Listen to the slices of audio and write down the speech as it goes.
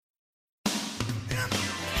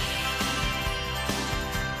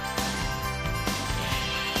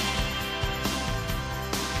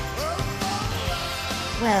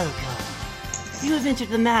Welcome. You have entered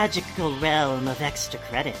the magical realm of extra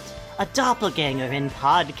credit, a doppelganger in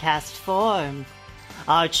podcast form.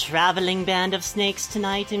 Our traveling band of snakes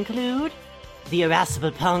tonight include the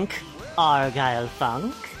irascible punk, Argyle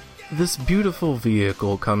Funk. This beautiful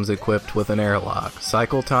vehicle comes equipped with an airlock,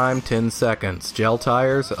 cycle time 10 seconds, gel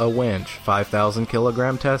tires, a winch, 5,000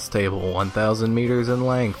 kilogram test table, 1,000 meters in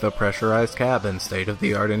length, a pressurized cabin,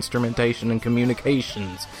 state-of-the-art instrumentation and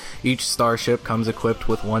communications. Each starship comes equipped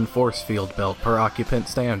with one force field belt per occupant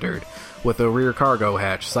standard. With a rear cargo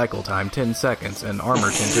hatch, cycle time 10 seconds, and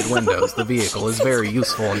armor-tinted windows, the vehicle is very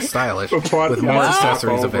useful and stylish, with more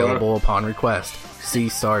accessories available upon request. See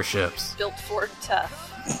Starships. Built Ford tough.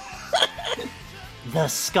 The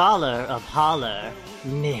Scholar of Holler,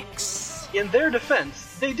 Nix. In their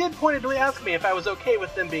defense, they did pointedly ask me if I was okay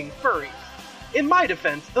with them being furries. In my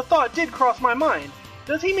defense, the thought did cross my mind.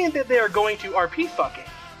 Does he mean that they are going to RP fucking?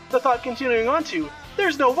 The thought continuing on to,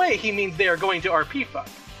 there's no way he means they are going to RP fuck.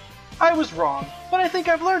 I was wrong, but I think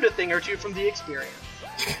I've learned a thing or two from the experience.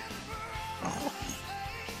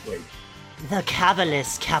 Wait. The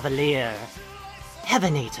Cavalis Cavalier,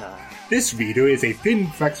 Heavenator. This Vito is a thin,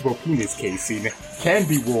 flexible penis casing. Can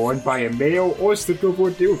be worn by a male or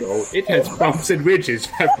slip-over dildo. It has bumps and ridges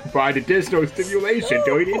that provide additional stimulation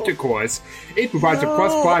during intercourse. It provides a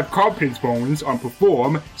 +5 competence bonus on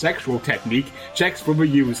perform, sexual technique, checks from the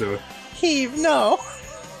user. Heave, no.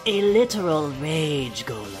 A literal rage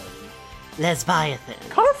golem, Lesbiathan.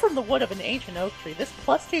 Carved from the wood of an ancient oak tree, this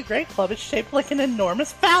 +2 Great Club is shaped like an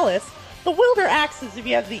enormous phallus. The wielder acts as if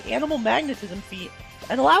he has the animal magnetism feat,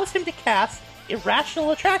 and allows him to cast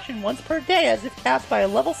Irrational Attraction once per day as if cast by a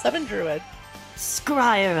level 7 druid.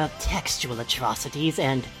 Scryer of textual atrocities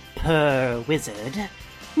and wizard,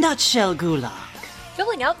 Nutshell Gulag.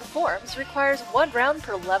 Filling out the forms requires 1 round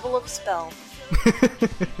per level of spell.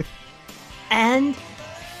 And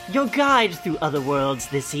your guide through other worlds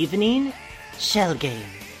this evening, Shell Game.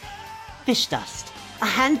 Fish dust. A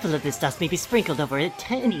handful of this dust may be sprinkled over any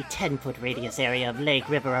 10-foot radius area of lake,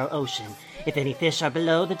 river, or ocean. If any fish are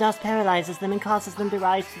below, the dust paralyzes them and causes them to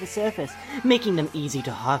rise to the surface, making them easy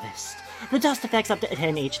to harvest. The dust affects up to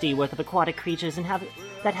 10 HD worth of aquatic creatures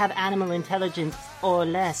that have animal intelligence or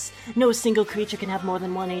less. No single creature can have more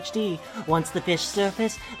than 1 HD. Once the fish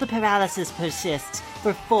surface, the paralysis persists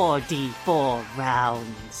for 4d4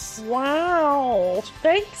 rounds. Wow,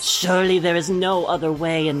 thanks. Surely there is no other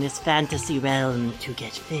way in this fantasy realm to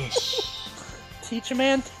get fish.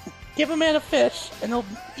 Give a man a fish, and he'll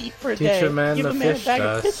eat for a Teach day. a man Give the a man fish a bag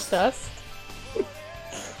dust. of fish dust,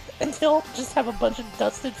 and he'll just have a bunch of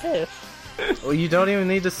dusted fish. Well, you don't even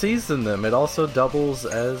need to season them. It also doubles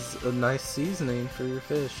as a nice seasoning for your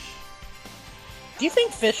fish. Do you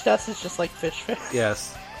think fish dust is just like fish?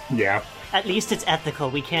 Yes. Yeah. At least it's ethical.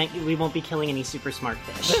 We won't be killing any super smart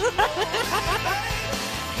fish.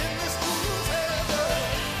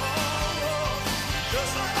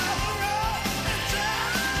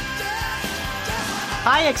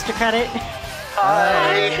 Hi, Extra Credit.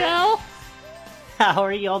 Hi, Joe. How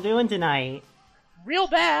are y'all doing tonight? Real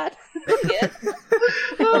bad.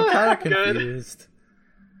 I'm kind of confused.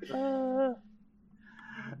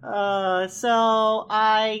 So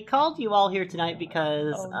I called you all here tonight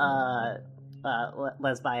because,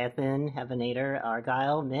 Lesbiathan, Heavenator,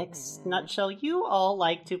 Argyle, Nix, Nutshell, you all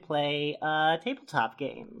like to play, tabletop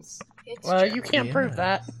games. It's Well, true. you can't prove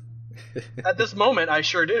that. At this moment, I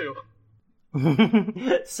sure do.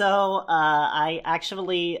 So, I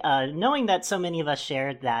actually, knowing that so many of us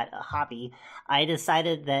shared that hobby, I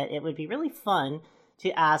decided that it would be really fun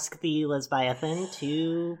to ask the Lesbiathan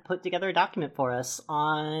to put together a document for us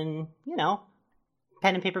on,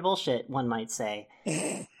 pen and paper bullshit, one might say.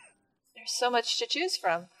 There's so much to choose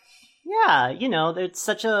from. Yeah, it's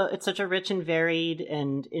such a rich and varied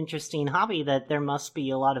and interesting hobby that there must be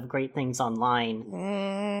a lot of great things online,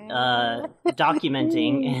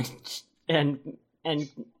 documenting and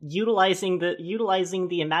utilizing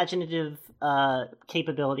the imaginative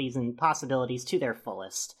capabilities and possibilities to their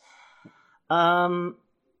fullest. Wow.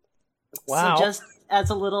 So just as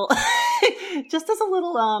a little,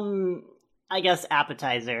 I guess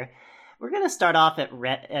appetizer, we're gonna start off at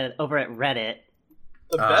over at Reddit.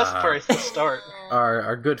 The best place to start.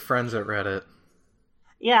 Our good friends at Reddit.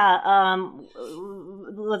 Yeah,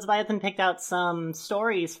 Lesbiathan picked out some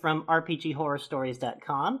stories from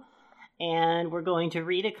RPGHorrorStories.com, and we're going to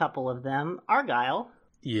read a couple of them. Argyle,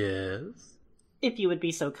 Yes. if you would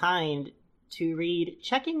be so kind to read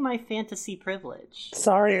Checking My Fantasy Privilege.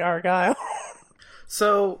 Sorry, Argyle.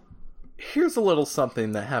 So, here's a little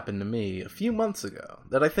something that happened to me a few months ago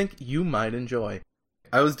that I think you might enjoy.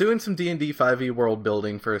 I was doing some D&D 5e world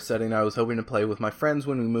building for a setting I was hoping to play with my friends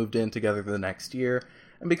when we moved in together the next year,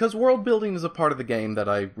 and because world building is a part of the game that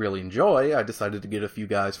I really enjoy, I decided to get a few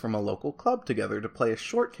guys from a local club together to play a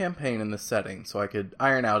short campaign in this setting so I could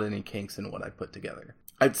iron out any kinks in what I put together.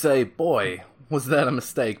 I'd say, boy, was that a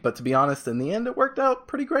mistake, but to be honest, in the end it worked out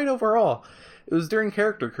pretty great overall. It was during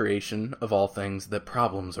character creation, of all things, that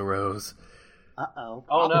problems arose. Uh-oh.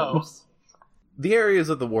 Oh no. The areas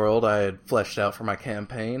of the world I had fleshed out for my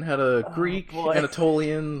campaign had a Greek,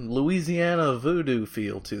 Anatolian, Louisiana voodoo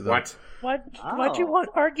feel to them. Why'd you want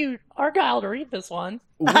Argyle to read this one?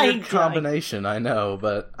 Weird combination, I know,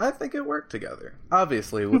 but I think it worked together.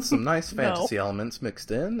 Obviously, with some nice fantasy elements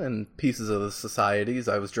mixed in, and pieces of the societies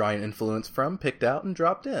I was drawing influence from picked out and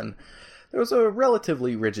dropped in. There was a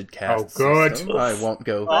relatively rigid cast system. I won't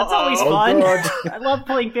go... That's always fun. I love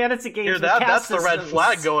playing fantasy games with cast that's the red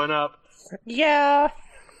flag going up. Yeah.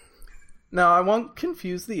 Now, I won't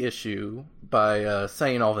confuse the issue by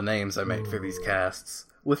saying all the names I made for these casts.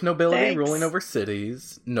 With nobility ruling over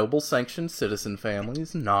cities, noble-sanctioned citizen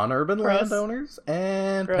families, non-urban landowners,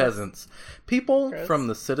 and peasants. People from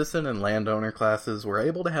the citizen and landowner classes were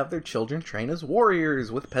able to have their children train as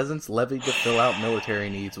warriors, with peasants levied to fill out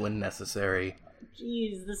military needs when necessary.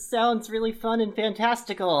 Jeez, this sounds really fun and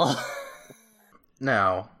fantastical.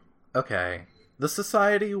 Now, okay, the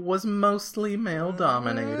society was mostly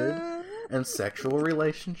male-dominated, and sexual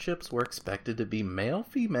relationships were expected to be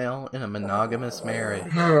male-female in a monogamous marriage.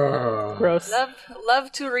 Gross.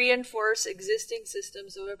 Love to reinforce existing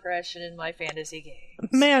systems of oppression in my fantasy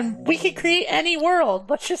games. Man, we could create any world.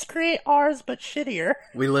 Let's just create ours, but shittier.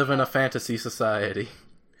 We live in a fantasy society.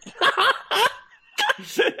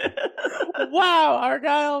 Wow,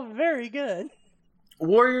 Argyle, very good.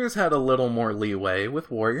 Warriors had a little more leeway, with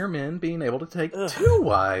warrior men being able to take two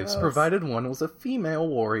wives, provided one was a female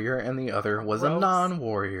warrior and the other was a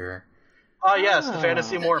non-warrior. Ah, yes, the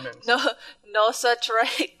fantasy Mormons. No such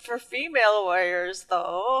right for female warriors,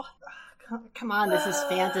 though. Come on, this is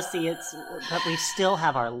fantasy. But we still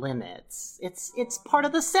have our limits. It's part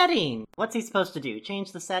of the setting. What's he supposed to do?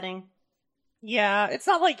 Change the setting? Yeah, it's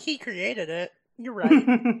not like he created it. You're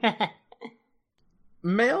right.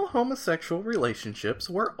 Male homosexual relationships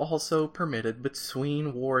were also permitted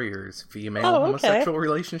between warriors. Female homosexual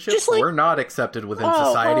relationships were not accepted within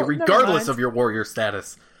society, regardless of your warrior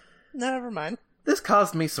status. Never mind. This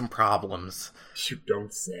caused me some problems. You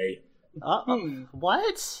don't say.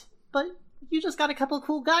 What? But you just got a couple of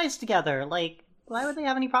cool guys together. Like, why would they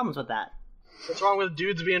have any problems with that? What's wrong with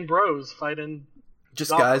dudes being bros fighting? Just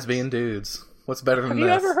guys being dudes. What's better than this?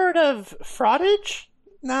 Have you ever heard of fraudage?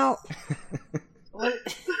 No. What?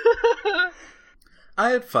 I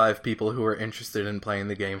had 5 people who were interested in playing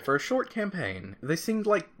the game for a short campaign. They seemed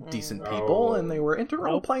like decent people, and they were into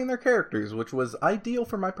role-playing their characters, which was ideal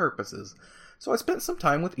for my purposes. So I spent some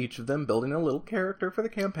time with each of them building a little character for the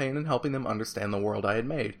campaign and helping them understand the world I had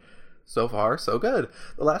made. So far, so good.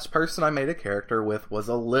 The last person I made a character with was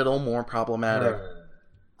a little more problematic.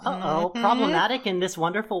 Problematic in this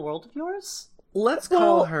wonderful world of yours? Let's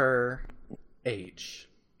call her H.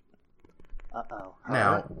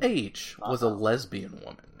 Now, H was a lesbian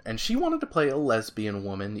woman, and she wanted to play a lesbian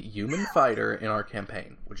woman human fighter in our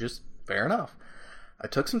campaign, which is fair enough. I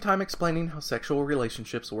took some time explaining how sexual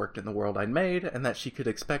relationships worked in the world I'd made, and that she could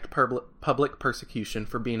expect public persecution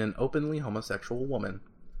for being an openly homosexual woman.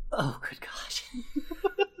 Oh, good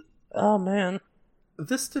God. Oh, man.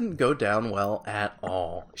 This didn't go down well at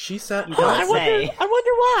all. She sat I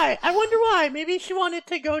wonder why. Maybe she wanted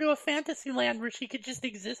to go to a fantasy land where she could just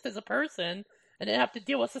exist as a person and didn't have to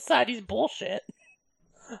deal with society's bullshit.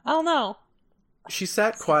 I don't know. She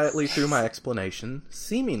sat quietly through my explanation,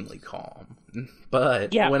 seemingly calm.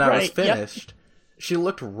 But when I was finished, she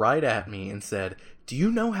looked right at me and said, "Do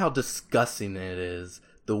you know how disgusting it is,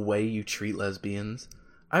 the way you treat lesbians?"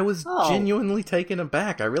 I was genuinely taken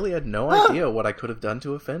aback. I really had no idea what I could have done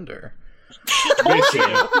to offend her. Listen,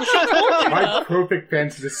 my perfect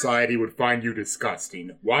fantasy society would find you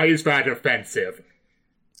disgusting. Why is that offensive?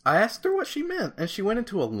 I asked her what she meant, and she went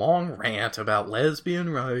into a long rant about lesbian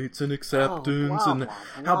rights and acceptance, and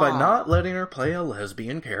how by not letting her play a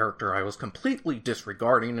lesbian character, I was completely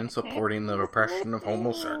disregarding and supporting the oppression of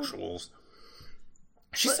homosexuals.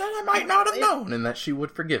 She said I might not have known, and that she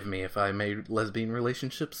would forgive me if I made lesbian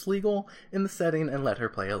relationships legal in the setting and let her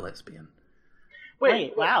play a lesbian.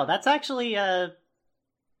 Wait, wow, that's actually,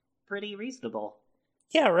 pretty reasonable.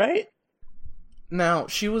 Yeah, right? Now,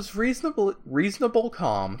 she was reasonable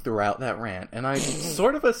calm throughout that rant, and I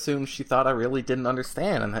sort of assumed she thought I really didn't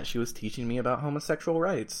understand and that she was teaching me about homosexual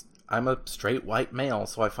rights. I'm a straight white male,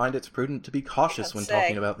 so I find it's prudent to be cautious when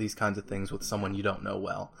talking about these kinds of things with someone you don't know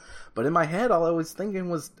well. But in my head, all I was thinking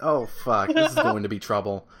was, oh fuck, this is going to be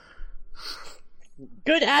trouble.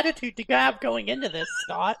 Good attitude to have going into this,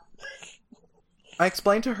 Scott. I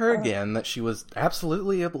explained to her again that she was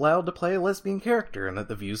absolutely allowed to play a lesbian character, and that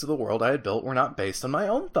the views of the world I had built were not based on my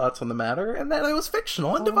own thoughts on the matter, and that I was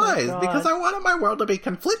fictional and devised, because I wanted my world to be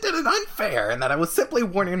conflicted and unfair, and that I was simply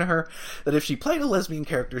warning her that if she played a lesbian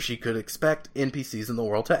character, she could expect NPCs in the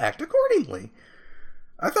world to act accordingly.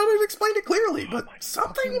 I thought I'd explained it clearly, but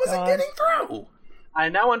something wasn't getting through. I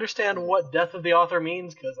now understand what Death of the Author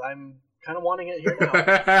means, because I'm kind of wanting it here now.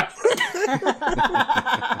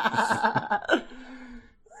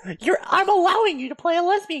 I'm allowing you to play a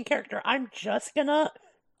lesbian character. I'm just gonna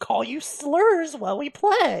call you slurs while we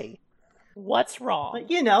play. What's wrong? But,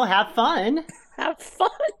 have fun. Have fun.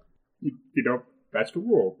 That's the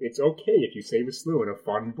rule. It's okay if you say the slur in a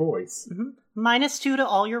fun voice. Mm-hmm. -2 to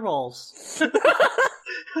all your rolls.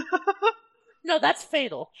 No, that's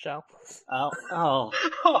fatal, Shell. Oh.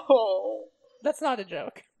 That's not a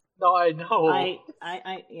joke. No, I know.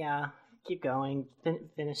 Yeah. Keep going.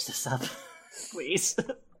 Finish this up, please.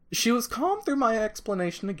 She was calm through my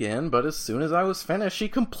explanation again, but as soon as I was finished, she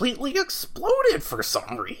completely exploded for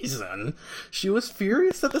some reason. She was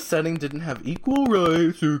furious that the setting didn't have equal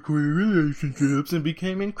rights or queer relationships, and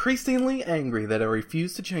became increasingly angry that I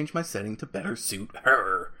refused to change my setting to better suit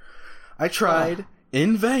her. I tried,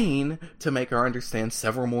 in vain, to make her understand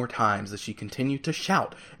several more times as she continued to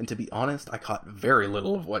shout, and to be honest, I caught very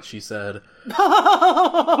little of what she said. No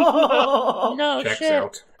Checks shit.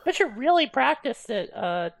 out. But you're really practiced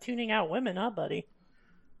at tuning out women, huh, buddy?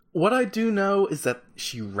 What I do know is that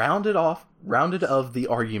she rounded of the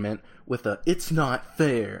argument with a "it's not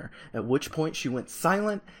fair," at which point she went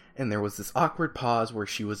silent, and there was this awkward pause where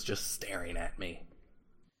she was just staring at me.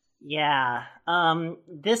 Yeah,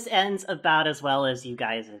 this ends about as well as you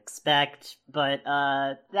guys expect, but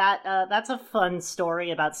that's a fun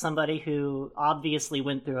story about somebody who obviously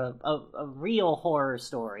went through a real horror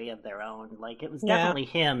story of their own. Like, it was definitely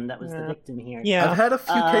him that was the victim here. Yeah. I've had a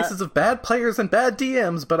few cases of bad players and bad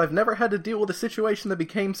DMs, but I've never had to deal with a situation that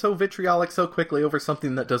became so vitriolic so quickly over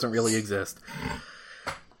something that doesn't really exist.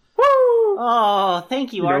 Oh,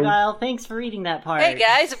 thank you, Argyle. Thanks for reading that part. Hey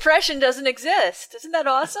guys, oppression doesn't exist. Isn't that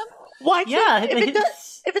awesome? Why? Yeah,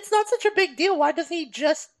 if it's not such a big deal, why doesn't he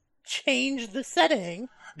just change the setting?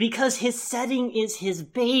 Because his setting is his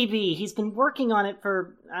baby. He's been working on it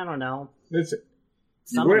for, I don't know. Listen,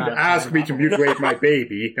 you wouldn't ask me to mutilate my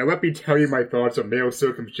baby. Now let me tell you my thoughts on male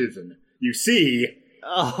circumcision. You see...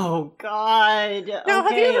 Oh, God. Now,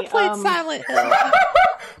 have you ever played Silent Hill?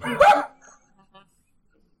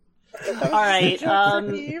 All right,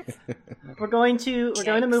 we're going to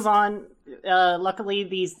move on. Luckily,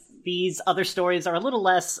 these other stories are a little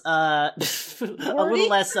less,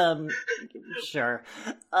 sure.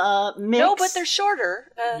 Mix. No, but they're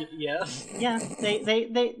shorter. Yes. Yeah,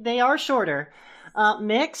 they are shorter.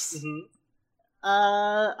 Mix. Mm-hmm.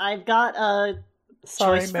 I've got a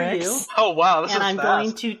choice for you. Oh wow, this and is I'm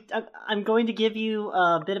fast. I'm going to give you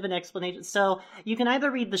a bit of an explanation. So you can either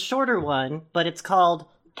read the shorter one, but it's called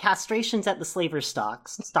Castrations at the Slaver's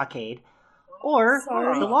Stockade, or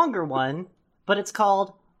the longer one, but it's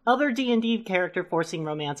called Other D&D Character Forcing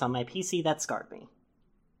Romance on My PC That Scarred Me.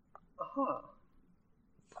 Huh.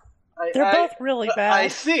 They're both really bad. I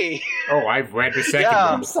see. Oh, I've read the second Yeah.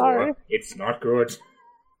 one I'm before. sorry. It's not good.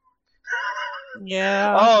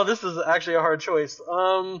 Yeah. Oh, this is actually a hard choice.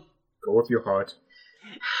 Go with your heart.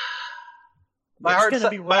 My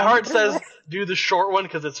heart says do the short one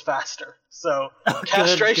because it's faster. So,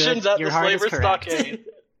 castrations at Your the heart is Slaver's correct. Stockade.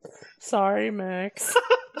 Sorry, Max.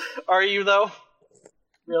 Are you though?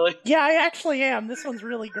 Really? Yeah, I actually am. This one's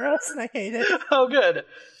really gross and I hate it. Oh, good.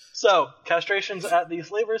 So, castrations at the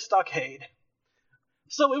Slaver's Stockade.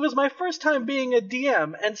 So, it was my first time being a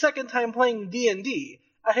DM and second time playing D&D.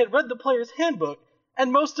 I had read the player's handbook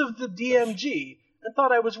and most of the DMG and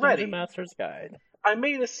thought I was ready. Dungeon Master's Guide. I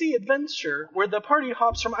made a sea adventure where the party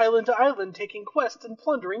hops from island to island taking quests and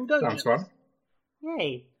plundering dungeons. Sounds fun.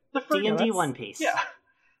 Hey, The first, D&D One Piece. Yeah.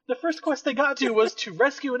 The first quest they got to was to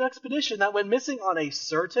rescue an expedition that went missing on a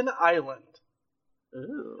certain island.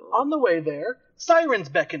 Ooh. On the way there, sirens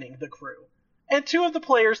beckoning the crew, and two of the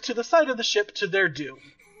players to the side of the ship to their doom.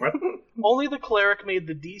 What? Only the cleric made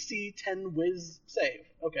the DC 10 whiz save.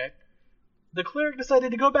 Okay. The cleric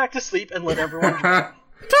decided to go back to sleep and let everyone drown.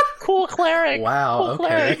 Cool cleric. Wow, Cool okay.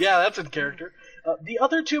 cleric. Yeah, that's in character. The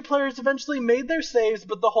other two players eventually made their saves,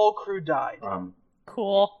 but the whole crew died.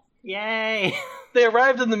 Cool. Yay! They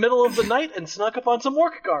arrived in the middle of the night and snuck up on some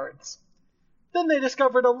orc guards. Then they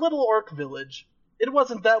discovered a little orc village. It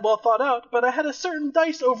wasn't that well thought out, but I had a certain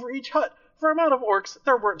dice over each hut. For amount of orcs,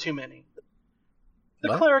 there weren't too many.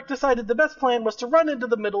 The cleric decided the best plan was to run into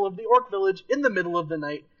the middle of the orc village in the middle of the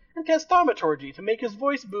night and cast thaumaturgy to make his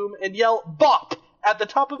voice boom and yell "BOP!" at the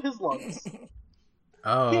top of his lungs.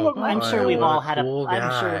 Oh, I'm sure we've all had cool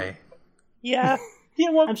guy. Yeah.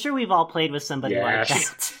 I'm sure we've all played with somebody like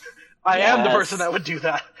that. I am the person that would do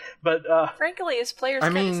that. But frankly, as players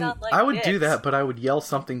kind of sound like I would do dicks. that, but I would yell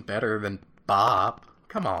something better than Bop.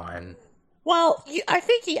 Come on. Well, I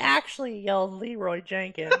think he actually yelled Leroy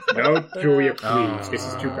Jenkins. No, Julia, please. This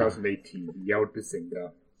is 2018. Yelled Bazinga.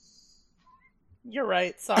 You're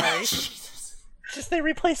right, sorry. Just they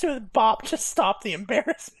replaced it with Bop to stop the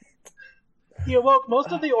embarrassment. he awoke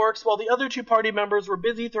most of the orcs while the other two party members were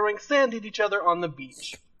busy throwing sand at each other on the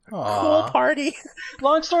beach. Cool party.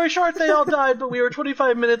 Long story short, they all died, but we were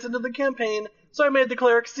 25 minutes into the campaign, so I made the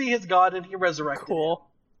cleric see his god and he resurrected him.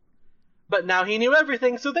 But now he knew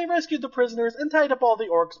everything, so they rescued the prisoners and tied up all the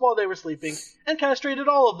orcs while they were sleeping, and castrated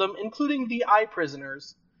all of them, including the eye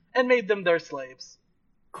prisoners, and made them their slaves.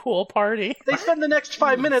 Cool party. They spent the next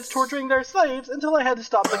 5 minutes torturing their slaves until I had to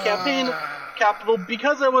stop the campaign capital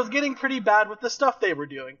because I was getting pretty bad with the stuff they were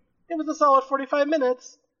doing. It was a solid 45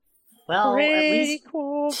 minutes. Well, Pretty at least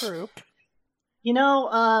cool group.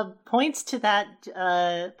 points to that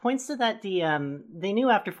DM. They knew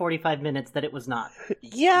after 45 minutes that it was not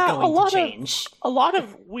going to change. A lot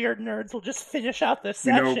of weird nerds will just finish out this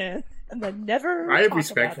session and then never. I have talk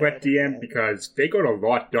respect for about that DM because they got a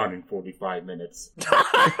lot done in 45 minutes.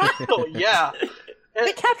 Oh, yeah.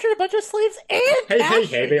 They captured a bunch of slaves and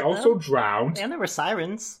Hey, they also drowned. And there were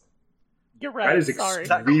sirens. You're right. That is sorry.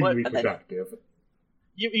 extremely productive.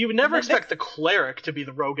 You would never expect the cleric to be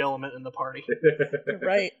the rogue element in the party. You're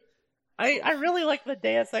right. I really like the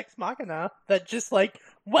Deus Ex Machina that just we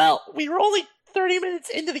were only 30 minutes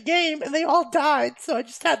into the game and they all died, so I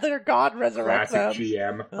just had their god resurrect Classic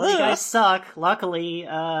them. GM. Well, you guys suck. Luckily,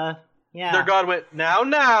 yeah. Their god went,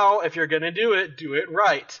 now, if you're gonna do it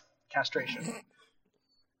right. Castration.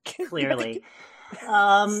 Clearly.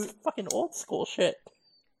 Fucking old school shit.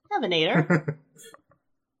 Evanator.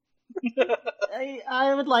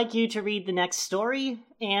 I would like you to read the next story,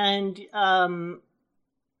 and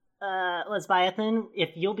Lesbiathan,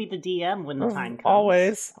 if you'll be the DM when the time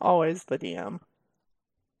comes. Always the DM.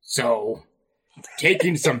 So,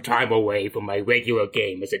 taking some time away from my regular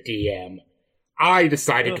game as a DM, I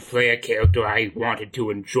decided to play a character I wanted to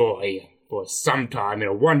enjoy for some time in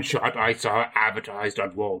a one-shot I saw advertised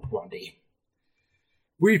on Roll20.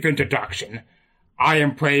 Brief introduction. I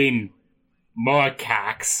am playing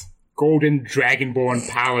Markax, Golden Dragonborn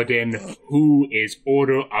Paladin, who is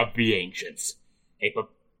Order of the Ancients.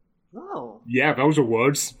 Oh. Yeah, those are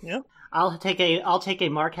words. Yeah. I'll take a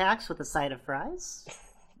Markax with a side of fries.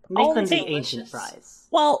 Make them the ancient fries.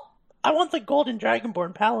 Well, I want the Golden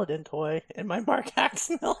Dragonborn Paladin toy in my Markax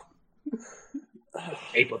mill.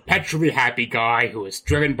 A perpetually happy guy who is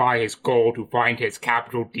driven by his goal to find his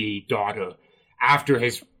capital D daughter after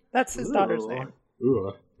his... That's his daughter's name.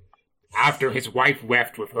 After his wife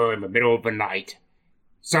left with her in the middle of the night.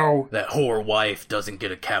 So... That whore wife doesn't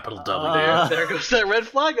get a capital W. There goes that red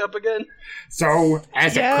flag up again. So,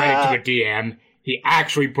 as a credit to the DM, he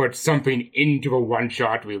actually put something into a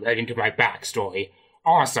one-shot relating to my backstory.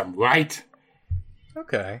 Awesome, right?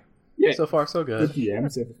 Okay. Yeah. So far, so good. The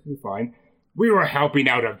DMs, we're fine. We were helping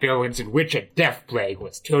out a village in which a death plague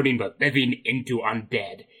was turning the living into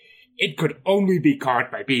undead. It could only be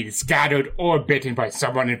caught by being scattered or bitten by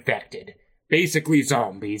someone infected. Basically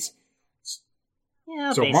zombies.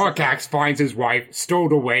 Yeah, So Markax finds his wife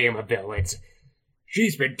stowed away in the village.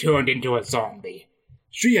 She's been turned into a zombie.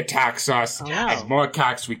 She attacks us, and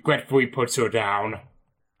Markax regretfully puts her down.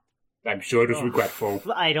 I'm sure it was regretful.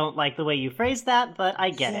 I don't like the way you phrased that, but I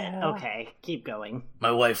get it. Okay, keep going.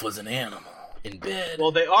 My wife was an animal in bed.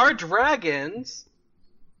 Well, they are dragons.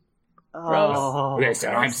 Oh,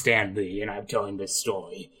 Listen, I'm Stan Lee, and I'm telling this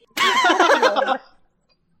story.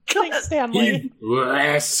 Thanks, Stanley. He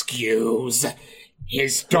rescues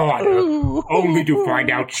his daughter, only to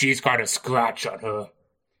find out she's got a scratch on her.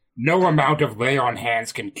 No amount of lay-on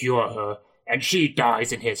hands can cure her, and she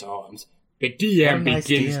dies in his arms. The DM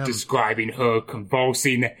begins describing her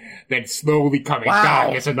convulsing, then slowly coming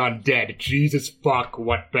back as an undead. Jesus fuck,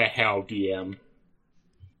 what the hell, DM?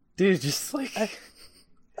 Dude, just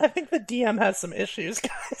I think the DM has some issues,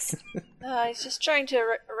 guys. He's just trying to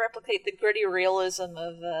replicate the gritty realism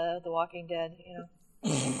of The Walking Dead,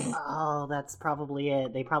 Oh, that's probably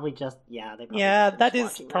it. They probably just, they probably Yeah, just that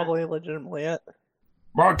finished is watching probably legitimately it.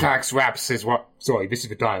 Martax raps his Sorry, this is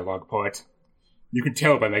the dialogue part. You can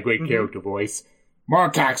tell by my great character voice.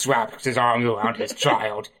 Martax wraps his arms around his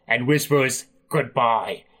child and whispers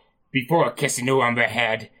goodbye before kissing her on the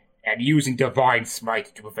head and using divine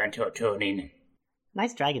smite to prevent her turning.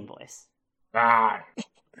 Nice dragon voice. Ah.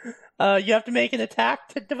 You have to make an attack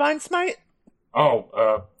to Divine Smite?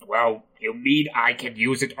 Well, you mean I can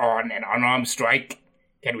use it on an unarmed strike?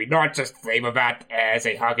 Can we not just flavor that as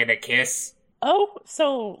a hug and a kiss? Oh,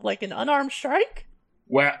 so like an unarmed strike?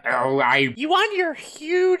 Well, You want your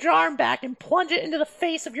huge arm back and plunge it into the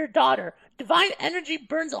face of your daughter. Divine energy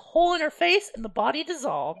burns a hole in her face and the body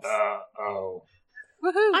dissolves.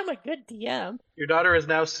 Woohoo! I'm a good DM. Your daughter is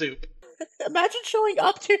now soup. Imagine showing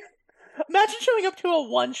up to a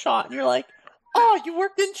one shot and you're like, "Oh, you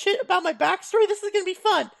worked in shit about my backstory. This is gonna be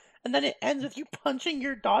fun." And then it ends with you punching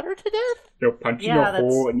your daughter to death. You're punching a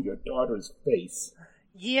hole in your daughter's face.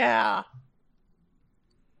 Yeah.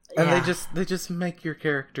 And they just make your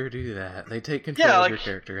character do that. They take control of your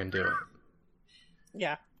character and do it.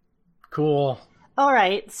 Yeah. Cool. All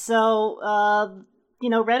right, so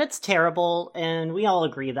Reddit's terrible, and we all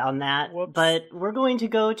agree on that. Whoops. But we're going to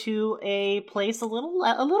go to a place a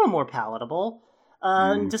little more palatable,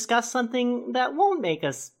 and discuss something that won't make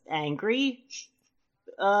us angry.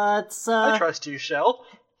 I trust you, Shell.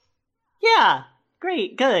 Yeah,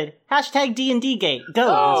 great, good. Hashtag D&D Gate.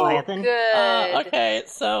 Go, Leviathan. Good. Okay,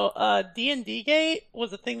 so D&D Gate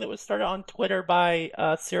was a thing that was started on Twitter by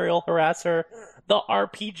serial harasser, the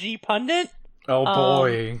RPG Pundit. Oh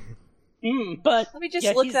boy. But Let me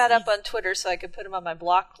just look that up on Twitter so I can put him on my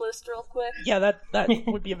block list real quick. Yeah, that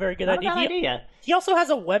would be a very good Not a idea. bad idea. He also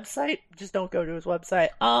has a website. Just don't go to his website.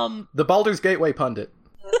 The Baldur's Gateway pundit.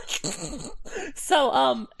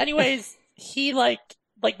 So, anyways, he like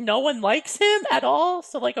no one likes him at all.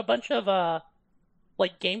 So like a bunch of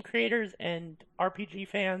game creators and RPG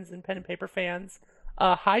fans and pen and paper fans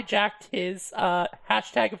hijacked his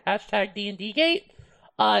hashtag of hashtag D&D Gate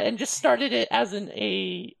and just started it as an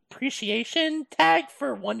appreciation tag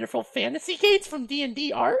for wonderful fantasy gates from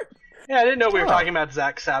D&D art. Yeah, I didn't know we were talking about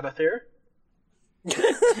Zach Sabbath here.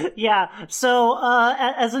 Yeah, so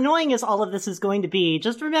as annoying as all of this is going to be,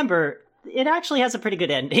 just remember, it actually has a pretty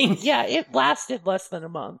good ending. Yeah, it lasted less than a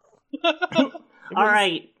month. All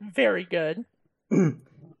right. Very good.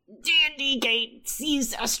 D&D Gate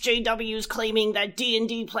sees SJWs claiming that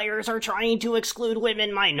D&D players are trying to exclude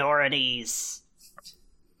women minorities.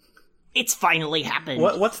 It's finally happened.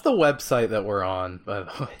 What's the website that we're on, by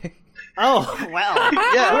the way? Oh, well,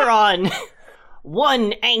 yeah, we're on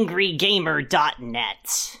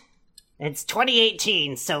oneangrygamer.net. It's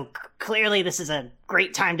 2018, so clearly this is a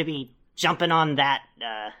great time to be jumping on that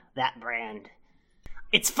brand.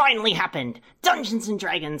 It's finally happened. Dungeons &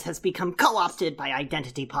 Dragons has become co-opted by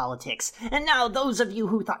identity politics, and now those of you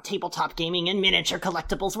who thought tabletop gaming and miniature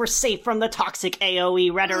collectibles were safe from the toxic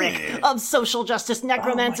AoE rhetoric of social justice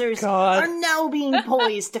necromancers are now being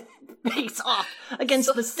poised to face off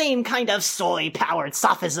against the same kind of soy-powered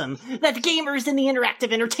sophism that gamers in the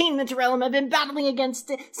interactive entertainment realm have been battling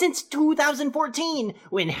against since 2014,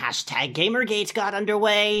 when hashtag Gamergate got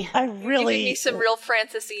underway. You're giving me some real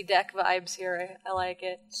Francis E. Deck vibes here. I like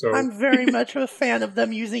it. So I'm very much a fan of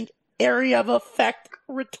them using area of effect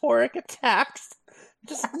rhetoric attacks.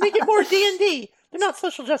 Just make it more D&D. They're not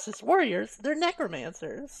social justice warriors. They're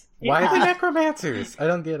necromancers. Why are they necromancers? I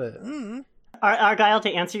don't get it. Argyle,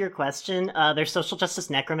 to answer your question, they're social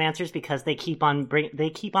justice necromancers because they keep on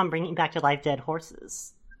bringing back to life dead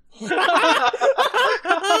horses.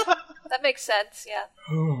 That makes sense, yeah.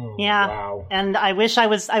 Yeah, wow. and I wish that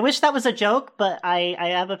was a joke, but I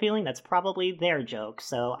have a feeling that's probably their joke,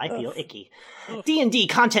 so I feel icky. D&D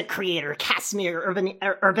content creator Casimir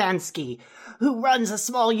Urbanski, who runs a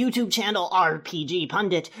small YouTube channel, RPG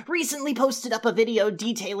Pundit, recently posted up a video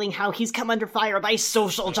detailing how he's come under fire by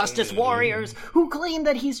social justice warriors who claim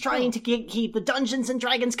that he's trying to keep the Dungeons &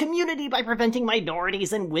 Dragons community by preventing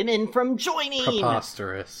minorities and women from joining.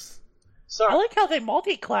 Preposterous. I like how they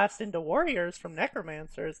multi-classed into warriors from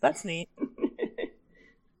necromancers. That's neat.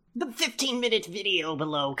 The 15-minute video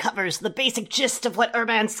below covers the basic gist of what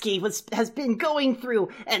Urbanski has been going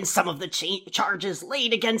through and some of the charges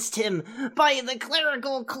laid against him by the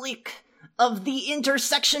clerical clique of the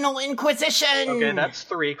Intersectional Inquisition. Okay, that's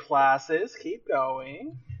 3 classes. Keep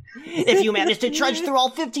going. If you manage to trudge through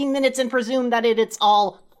all 15 minutes and presume that it's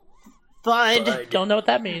all FUD. Don't know what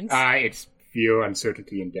that means. It's fear,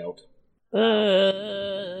 uncertainty, and doubt.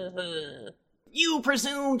 You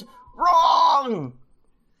presumed wrong!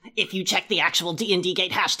 If you check the actual D&D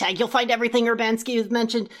Gate hashtag, you'll find everything Urbanski has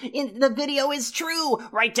mentioned in the video is true,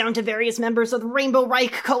 right down to various members of the Rainbow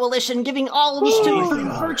Reich Coalition giving homage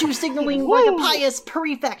to virtue signaling like a pious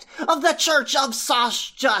prefect of the Church of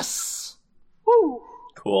Sosjus. Woo!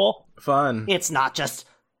 Cool. Fun. It's not just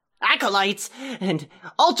acolytes and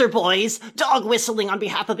altar boys dog whistling on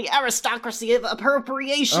behalf of the aristocracy of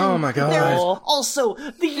appropriation. Oh my god. There is also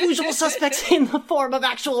the usual suspects in the form of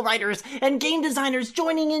actual writers and game designers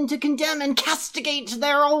joining in to condemn and castigate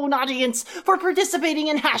their own audience for participating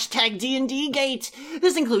in hashtag D&D Gate.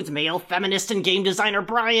 This includes male feminist and game designer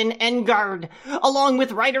Brian Engard, along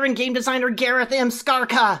with writer and game designer Gareth M.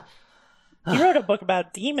 Skarka. He wrote a book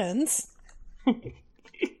about demons.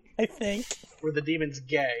 I think. Were the demons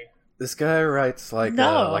gay? This guy writes like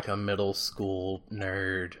No. a middle school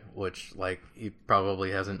nerd, which like he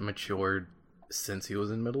probably hasn't matured since he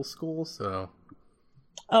was in middle school, so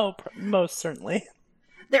Oh, most certainly.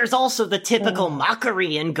 There's also the typical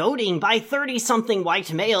mockery and goading by 30-something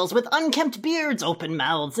white males with unkempt beards, open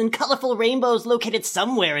mouths, and colorful rainbows located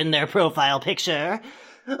somewhere in their profile picture.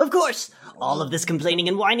 Of course, all of this complaining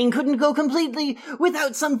and whining couldn't go completely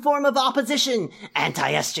without some form of opposition.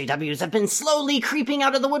 Anti-SJWs have been slowly creeping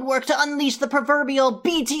out of the woodwork to unleash the proverbial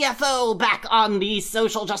BTFO back on these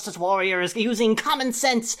social justice warriors using common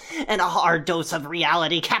sense and a hard dose of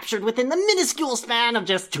reality captured within the minuscule span of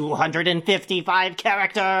just 255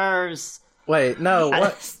 characters. wait, no,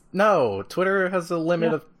 what? No, Twitter has a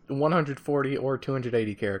limit of 140 or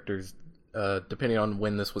 280 characters, depending on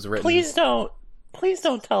when this was written. Please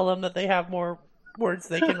don't tell them that they have more words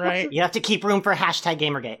they can write. You have to keep room for hashtag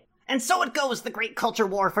Gamergate. And so it goes, the great culture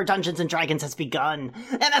war for Dungeons & Dragons has begun.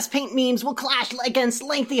 MS Paint memes will clash against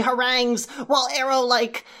lengthy harangues, while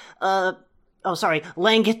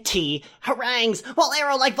lengthy harangues, while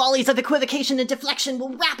arrow-like volleys of equivocation and deflection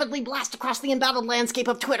will rapidly blast across the embattled landscape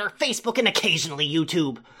of Twitter, Facebook, and occasionally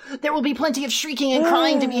YouTube. There will be plenty of shrieking and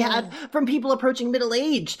crying to be had from people approaching middle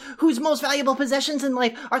age, whose most valuable possessions in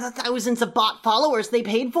life are the thousands of bot followers they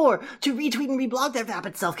paid for to retweet and reblog their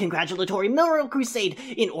vapid self-congratulatory moral crusade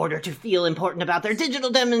in order to feel important about their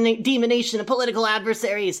digital demonization of political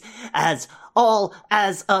adversaries, as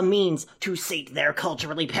a means to sate their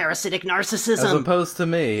culturally parasitic narcissism. As opposed to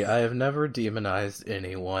me, I have never demonized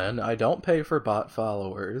anyone. I don't pay for bot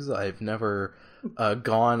followers. I've never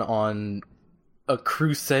gone on a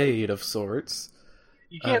crusade of sorts.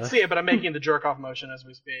 You can't see it, but I'm making the jerk-off motion as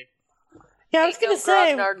we speak. Yeah, I was going to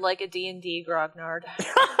say... Grognard like a D&D Grognard.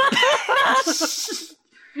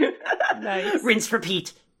 Nice. Rinse,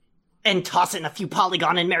 repeat. And toss in a few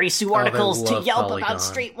Polygon and Mary Sue articles to love yelp Polygon. about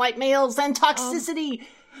straight white males and toxicity.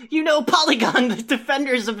 You know, Polygon, the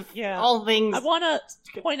defenders of all things. I want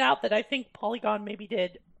to point out that I think Polygon maybe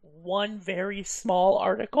did one very small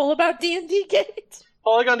article about D&D Gate.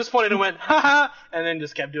 Polygon just pointed and went, haha, and then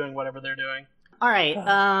just kept doing whatever they're doing. All right,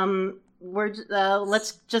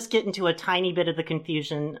 let's just get into a tiny bit of the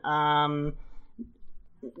confusion.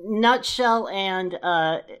 Nutshell and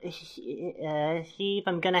Heave,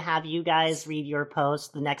 I'm gonna have you guys read your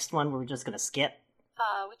post. The next one we're just gonna skip.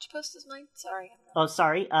 Which post is mine? Sorry. Oh,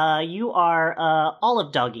 sorry. You are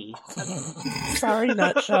Olive Doggy. Sorry,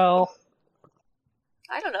 Nutshell.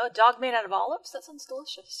 I don't know, a dog made out of olives? That sounds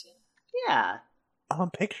delicious. Yeah. I'm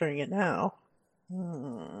picturing it now.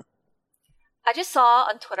 I just saw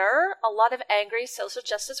on Twitter a lot of angry social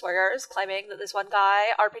justice warriors claiming that this one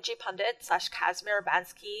guy, RPG pundit / Kazimir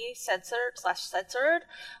Urbanski, censored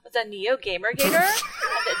was a neo gamer gator, and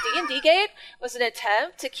that D&D Gate was an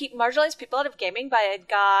attempt to keep marginalized people out of gaming by a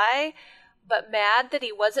guy, but mad that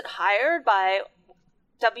he wasn't hired by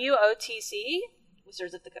WOTC,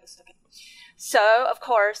 Wizards of the Coast. Okay. So, of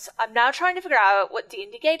course, I'm now trying to figure out what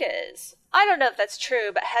D&D Gate is. I don't know if that's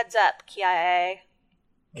true, but heads up, KIA.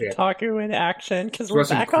 Yeah. Kotaku in action, because we're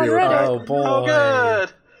Wasn't back on clear Reddit. Oh boy. Oh,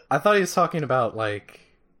 good! I thought he was talking about, like,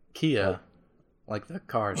 Kia. Like the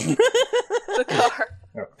car. The car.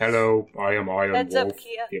 Hello, I am Iron Heads up, Wolf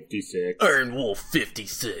Kia. 56. Iron Wolf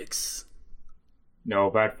 56.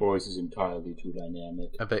 No, that voice is entirely too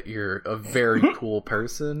dynamic. I bet you're a very cool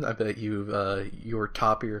person. I bet you were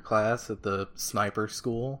top of your class at the sniper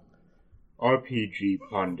school. RPG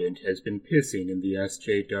Pundit has been pissing in the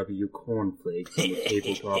SJW cornflakes in the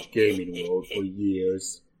tabletop gaming world for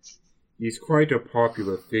years. He's quite a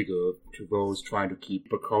popular figure to those trying to keep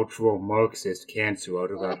the cultural Marxist cancer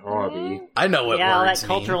out of that hobby. I know what Yeah, all that words mean.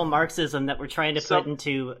 cultural Marxism that we're trying to So- put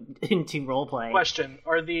into roleplay. Question,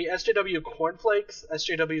 are the SJW cornflakes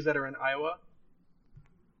SJWs that are in Iowa?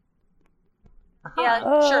 Yeah,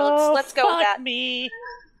 sure, let's go with fuck that. me.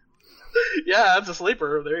 Yeah, that's a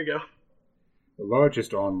sleeper. There you go. The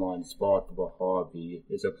largest online spot for the hobby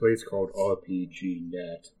is a place called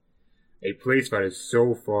RPGNet, a place that is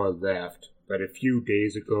so far left that a few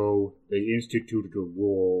days ago they instituted a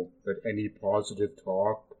rule that any positive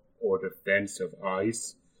talk or defense of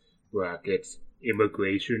ICE, brackets,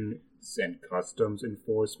 immigration and customs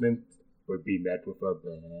enforcement, would be met with a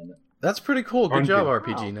ban. That's pretty cool. Good job,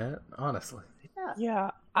 RPGNet, honestly. Yeah,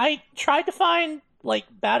 I tried to find,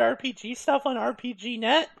 bad RPG stuff on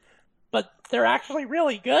RPGNet, but they're actually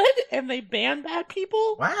really good, and they ban bad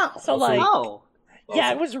people. Wow. So, Oh.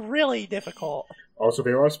 yeah, it was really difficult. Also,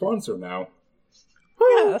 they are a sponsor now.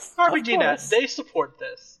 Yes, of RPGNet, course. they support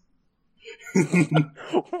this.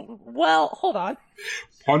 Well, hold on.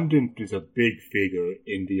 Pundit is a big figure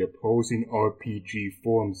in the opposing RPG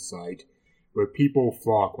forum site, where people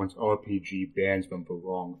flock once RPG bans them for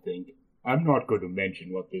wrong thing. I'm not going to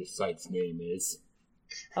mention what this site's name is.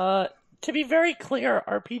 To be very clear,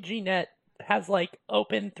 RPGNet has,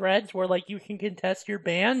 open threads where, you can contest your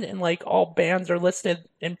ban, and, all bans are listed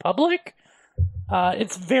in public.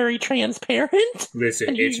 It's very transparent.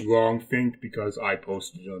 Listen, it's wrong thing because I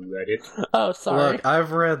posted it on Reddit. Oh, sorry. Look,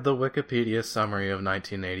 I've read the Wikipedia summary of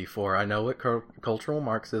 1984. I know what cultural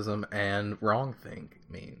Marxism and wrong thing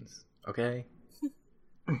means. Okay?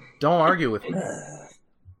 Don't argue with me.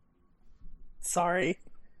 Sorry.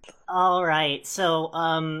 Alright, so,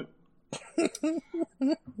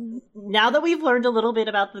 now that we've learned a little bit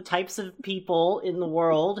about the types of people in the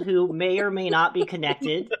world who may or may not be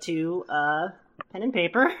connected to, pen and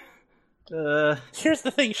paper. Here's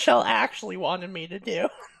the thing Shell actually wanted me to do.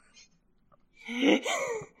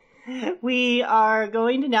 We are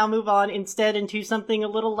going to now move on instead into something a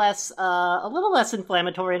little less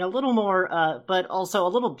inflammatory and a little more, but also a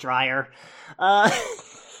little drier.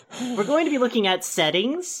 We're going to be looking at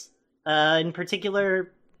settings, in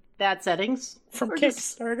particular, bad settings. From Or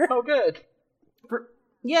Kickstarter. Oh, good.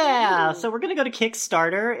 Yeah, so we're going to go to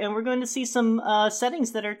Kickstarter, and we're going to see some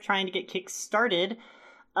settings that are trying to get kick-started.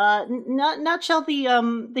 Nutshell,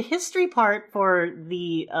 the history part for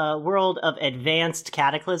the world of Advanced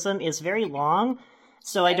Cataclysm is very long,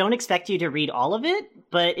 so I don't expect you to read all of it,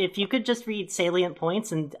 but if you could just read salient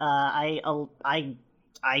points, and I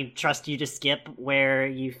trust you to skip where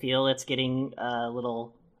you feel it's getting a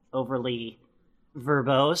little overly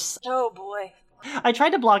verbose. Oh boy. I tried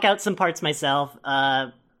to block out some parts myself.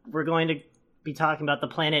 We're going to be talking about the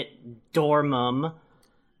planet Dormum.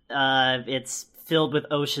 It's filled with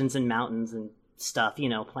oceans and mountains and stuff,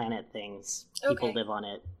 planet things. People Okay. live on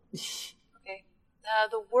it. Okay.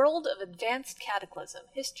 The world of Advanced Cataclysm.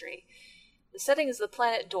 History. The setting is the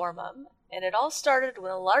planet Dormum, and it all started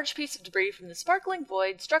when a large piece of debris from the sparkling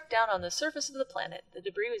void struck down on the surface of the planet. The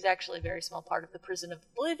debris was actually a very small part of the prison of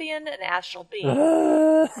Oblivion, an astral being.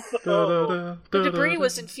 The debris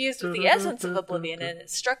was infused with the essence of Oblivion, and it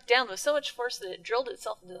struck down with so much force that it drilled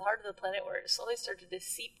itself into the heart of the planet, where it slowly started to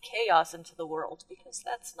seep chaos into the world, because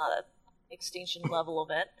that's not an extinction level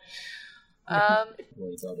event.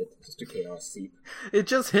 Worry about it. Just a chaos seep. It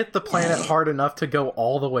just hit the planet hard enough to go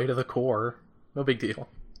all the way to the core. No big deal.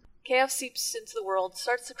 Chaos seeps into the world,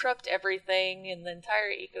 starts to corrupt everything in the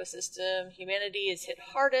entire ecosystem. Humanity is hit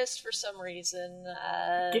hardest for some reason.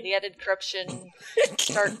 The added corruption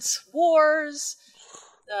starts wars.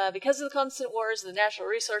 Because of the constant wars, the natural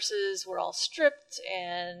resources were all stripped,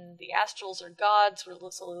 and the astrals or gods were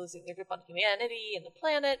slowly losing their grip on humanity and the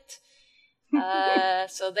planet.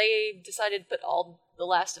 So they decided to put all the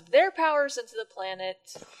last of their powers into the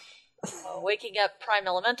planet, waking up prime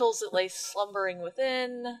elementals that lay slumbering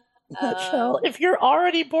within. Nutshell, if you're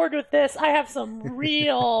already bored with this, I have some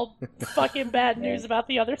real fucking bad news about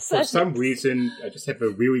the other For settings. some reason, I just have a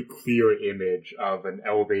really clear image of an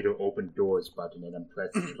elevator open doors button, and I'm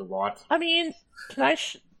pressing it a lot. I mean,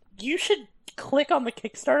 you should click on the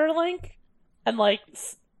Kickstarter link, and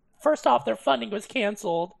first off, their funding was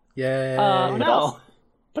canceled. Yay.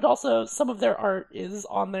 But also, some of their art is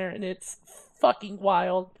on there, and it's fucking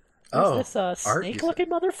wild. There's this snake-looking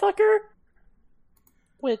motherfucker,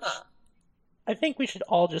 which I think we should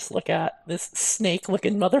all just look at. This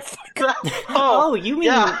snake-looking motherfucker. Oh, you mean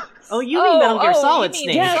yeah. Metal Gear Solid you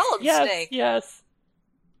mean Snake? Solid Snake. Yes.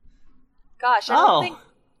 Gosh, I don't think...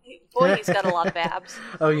 Boy, he's got a lot of abs.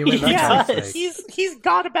 Oh, you mean Yeah, that snake. he's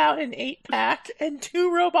got about an 8-pack and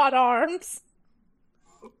 2 robot arms.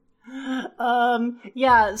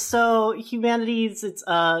 Yeah, so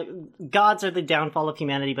gods are the downfall of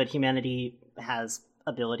humanity, but humanity has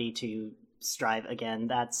ability to strive again.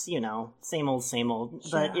 That's, same old.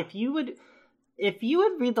 But if you would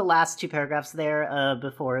read the last 2 paragraphs there,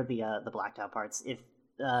 before the blacked out parts,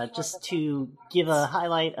 just to give a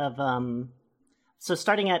highlight of, So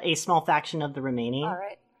starting at a small faction of the remaining. All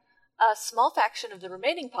right. A small faction of the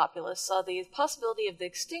remaining populace saw the possibility of the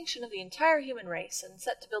extinction of the entire human race and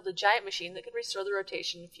set to build a giant machine that could restore the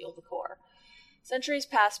rotation and fuel the core. Centuries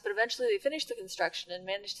passed, but eventually they finished the construction and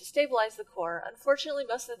managed to stabilize the core. Unfortunately,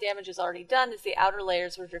 most of the damage was already done as the outer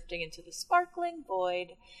layers were drifting into the sparkling void.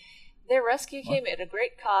 Their rescue came at a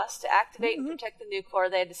great cost. To activate and protect the new core,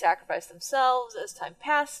 they had to sacrifice themselves. As time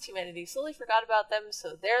passed, humanity slowly forgot about them,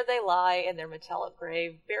 so there they lie in their metallic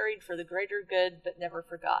grave, buried for the greater good, but never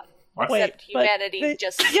forgotten. What? Except humanity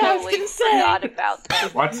just Yeah, I was slowly gonna say. forgot about them.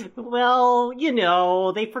 What?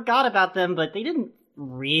 Well, they forgot about them, but they didn't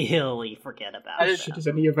really forget about I them. did- What does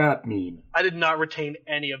any of that mean? I did not retain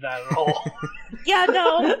any of that at all. Yeah,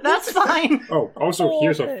 no. That's fine. Oh, also,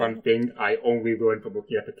 here's a fun thing I only learned from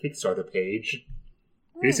looking at the Kickstarter page.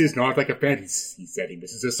 This is not like a fantasy setting.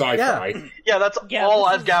 This is a sci-fi. Yeah, that's Yeah, all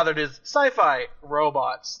this I've is- gathered is sci-fi,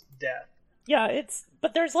 robots, death. Yeah,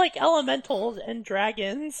 but there's like elementals and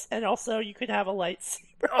dragons, and also you could have a lightsaber.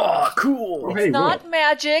 Oh, cool! Oh, hey, Not look.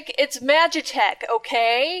 magic, it's Magitech,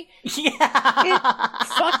 okay? Yeah.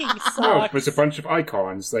 Fucking Oh, sucks. there's a bunch of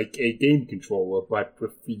icons, like a game controller, but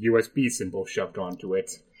with the USB symbol shoved onto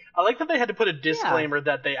it. I like that they had to put a disclaimer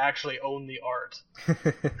that they actually own the art.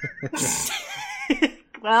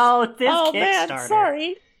 Well, this Oh Kickstarter. man,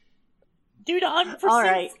 sorry. Due to unforeseen All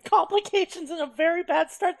right. complications and a very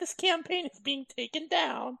bad start, this campaign is being taken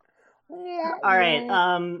down. All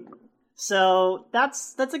right. So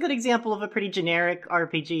that's a good example of a pretty generic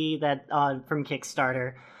RPG that from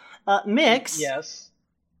Kickstarter. Mix. Yes.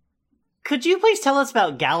 Could you please tell us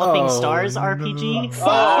about Galloping Oh, Stars no. RPG? Oh,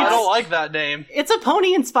 I don't like that name. It's a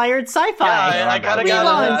pony-inspired sci-fi. Yeah, I kind of got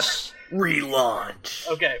that. Relaunch. Relaunch.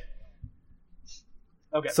 Okay.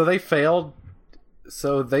 Okay. So they failed.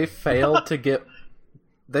 So they failed to get.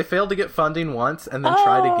 They failed to get funding once and then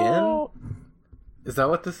tried again. Is that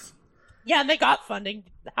what this? Yeah, and they got funding.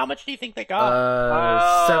 How much do you think they got?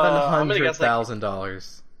 I'm gonna guess, like-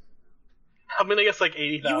 $700,000. I'm gonna guess like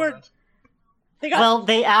 80,000. You were- They got Well,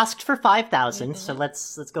 they asked for 5,000, so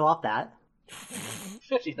let's go off that.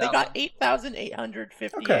 50,000. they got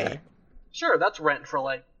 8,858. Okay. Sure, that's rent for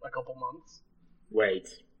like a couple months.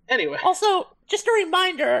 Wait. Anyway. Also, just a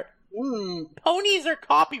reminder, Mm, ponies are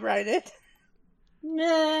copyrighted.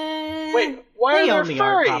 Nah, wait, why they are there only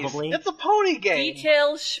are, furries? probably. It's a pony game.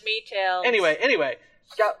 Details, schmetails. Anyway.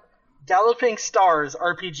 Galloping Stars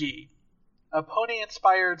RPG. A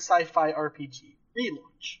pony-inspired sci-fi RPG.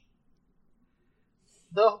 Relaunch.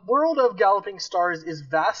 The world of Galloping Stars is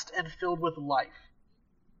vast and filled with life.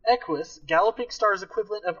 Equus, Galloping Stars'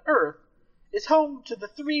 equivalent of Earth, is home to the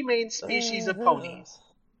three main species of ponies.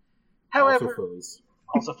 However, Also furries.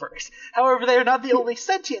 also furries. However, they are not the only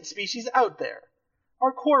sentient species out there.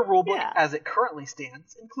 Our core rulebook, Yeah. as it currently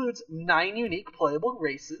stands, includes 9 unique playable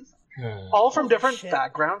races, all from different shit.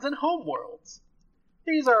 backgrounds and homeworlds.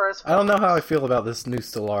 These are as I don't know how I feel about this new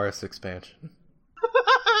Stellaris expansion.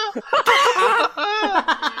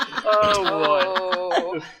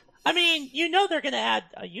 Oh, boy. I mean, you know they're gonna add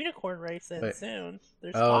a unicorn race in Wait. soon.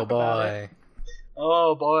 There's Oh talk about it. boy.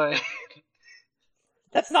 Oh, boy.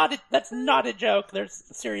 That's not a joke. There's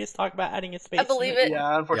serious talk about adding a space. I believe it.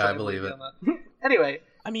 Yeah, unfortunately. Yeah, I believe you on that. Anyway,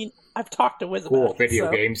 I mean, I've talked to Wiz Cool, about it, video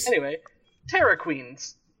so- games. Terra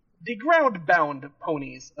Queens, the ground-bound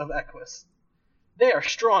ponies of Equus. They are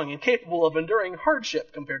strong and capable of enduring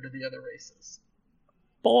hardship compared to the other races.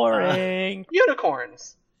 Boring.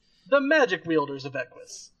 Unicorns, the magic wielders of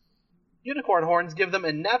Equus. Unicorn horns give them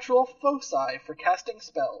a natural foci for casting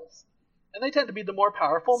spells, and they tend to be the more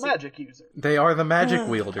powerful magic users. They are the magic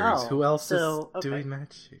wielders. Oh, Who else so, is okay. doing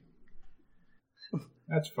magic?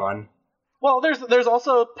 That's fun. Well, there's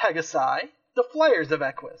also Pegasi, the flyers of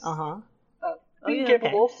Equus. Uh-huh. Being yeah,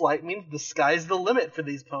 capable okay. of flight means the sky's the limit for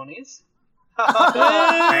these ponies. Oh.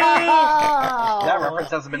 That reference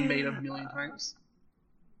hasn't been made a million times.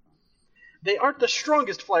 They aren't the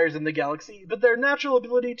strongest flyers in the galaxy, but their natural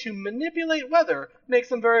ability to manipulate weather makes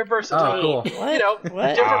them very versatile. Oh, cool. What? You know,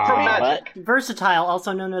 What? different from Wait, magic. Versatile,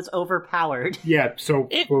 also known as overpowered. Yeah, so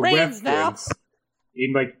It for rains reference,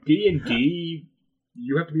 in like D&D,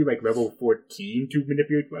 you have to be like level 14 to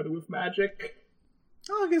manipulate weather with magic.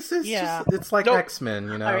 Oh, I guess it's Yeah. it's like Nope. X-Men,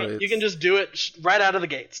 you know. All right, it's- You can just do it right out of the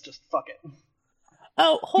gates. Just fuck it.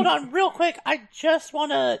 Oh, hold on, real quick. I just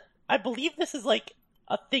want to. I believe this is like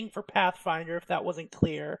a thing for Pathfinder. If that wasn't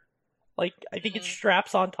clear, like I think it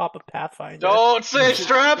straps on top of Pathfinder. Don't say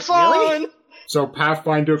straps Really? on! So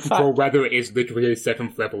Pathfinder Control Weather is literally a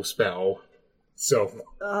 7th level spell. So,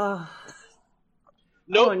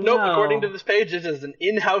 Nope, Oh, nope. no. According to this page, it is an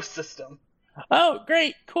in-house system. Oh,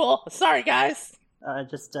 great, cool. Sorry, guys.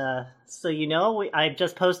 Just so you know, I've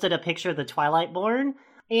just posted a picture of the Twilightborn,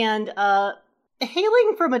 and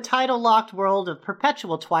hailing from a tidal-locked world of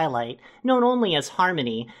perpetual twilight, known only as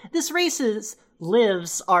Harmony, this race's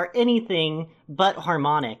lives are anything but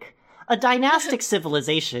harmonic. A dynastic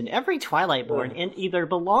civilization, every Twilightborn either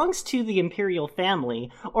belongs to the imperial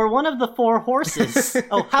family or one of the four horses.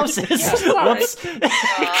 Houses. Whoops.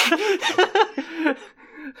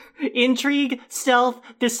 Intrigue, stealth,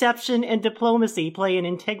 deception, and diplomacy play an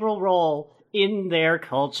integral role in their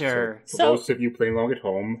culture. For those of you playing along at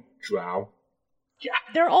home, drow. Yeah.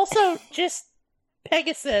 They're also just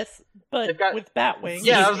Pegasus, but with bat wings.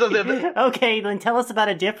 Yeah. Okay, then tell us about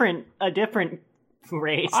a different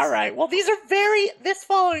race. All right. Well, this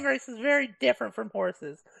following race is very different from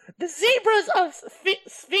horses. The zebras of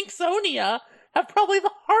Sphinxonia have probably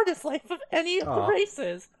the hardest life of any of the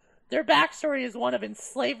races. Their backstory is one of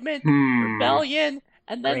enslavement, rebellion,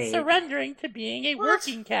 and then surrendering to being a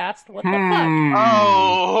working caste. What the fuck?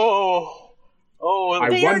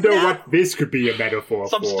 I wonder what this could be a metaphor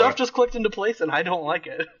Some for. stuff just clicked into place, and I don't like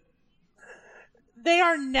it. They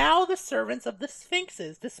are now the servants of the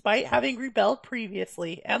Sphinxes, despite having rebelled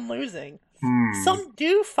previously and losing. Some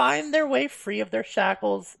do find their way free of their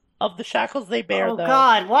shackles, the shackles they bear, though. Oh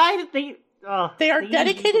God, why did they... They are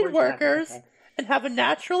dedicated workers and have a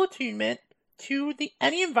natural attunement to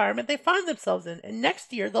any environment they find themselves in. And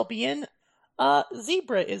next year, they'll be in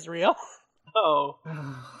Zebra Israel. Oh.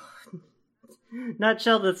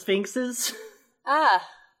 Nutshell, the Sphinxes?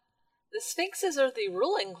 The Sphinxes are the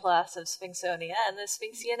ruling class of Sphinxonia and the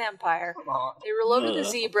Sphinxian Empire. Come on. They rule over the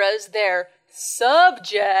zebras, their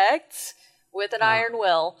subjects, with an iron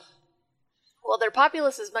will. While their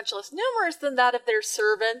populace is much less numerous than that of their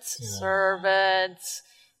servants,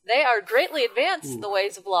 they are greatly advanced in the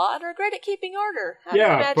ways of law and are great at keeping order. Having the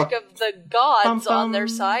magic of the gods on their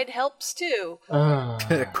side helps too.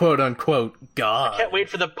 Quote unquote God. I can't wait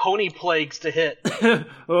for the pony plagues to hit.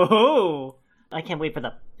 Oh! I can't wait for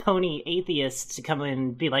the pony atheists to come in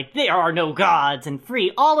and be like, there are no gods, and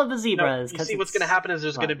free all of the zebras. No, you see, what's going to happen is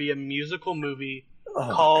there's going to be a musical movie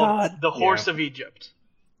called The Horse of Egypt.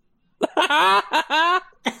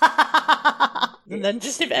 And then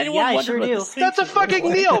just if anyone wondered what the Sphinx That's a fucking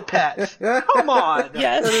Neopet! Come on!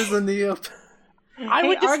 Yes. That is a Neopet. I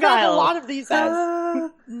would describe a lot of these as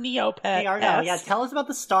Neopet. Hey, Argyle, yeah, tell us about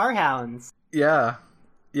the Starhounds. Yeah.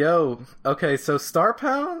 Yo, okay, so Star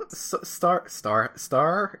Pounds?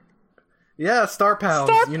 Yeah, Star Pounds.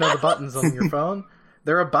 You know the buttons on your phone?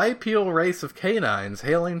 They're a bipedal race of canines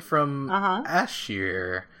hailing from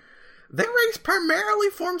Ashir. Their race primarily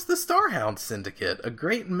forms the Starhound Syndicate, a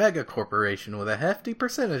great mega corporation with a hefty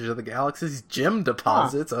percentage of the galaxy's gem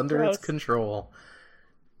deposits under its control.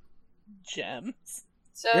 Gems.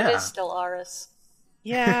 So it is still Aris.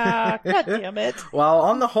 Yeah, god damn it. While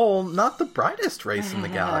on the whole, not the brightest race in the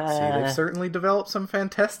galaxy, they've certainly developed some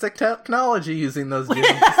fantastic technology using those gems.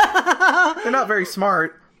 They're not very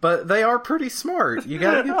smart, but they are pretty smart. You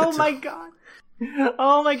gotta give it to my god.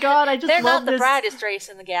 Oh my god, I just They're love not the this brightest race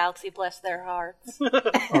in the galaxy, bless their hearts.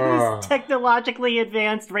 this technologically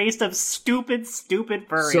advanced race of stupid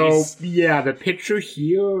furries. So, yeah, the picture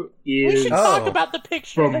here is... We should talk about the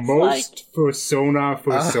picture. The most persona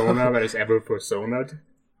that is ever personaed.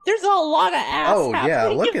 There's a lot of ass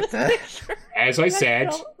happening look in at this that. picture. As I said. I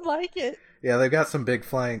don't like it. Yeah, they've got some big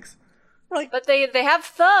flanks. But they have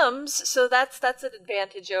thumbs, so that's an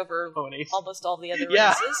advantage over almost all the other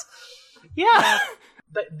races. Yeah.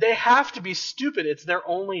 They have to be stupid. It's their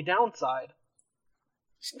only downside.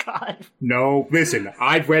 God. No, listen,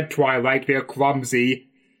 I've read Twilight. They're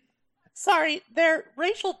clumsy. Sorry, their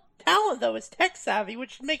racial talent, though, is tech-savvy,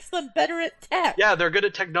 which makes them better at tech. Yeah, they're good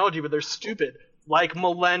at technology, but they're stupid. Like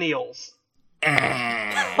millennials.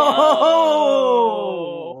 Oh!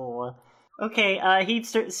 Okay,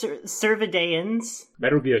 he's Cervideans.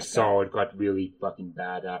 Metal Gear Solid got really fucking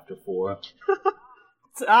bad after 4.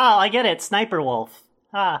 Oh, I get it. Sniper Wolf.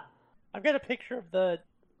 I've got a picture of the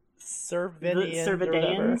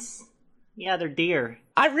Cervideans. Yeah, they're deer.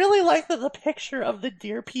 I really like that the picture of the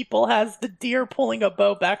deer people has the deer pulling a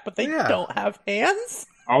bow back, but they don't have hands.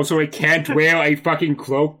 Also, it can't wear a fucking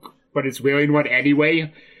cloak, but it's wearing one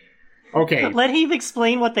anyway. Okay. Let him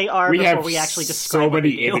explain what they are before we actually describe so many what they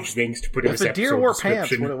do. image things to put in If this a deer episode wore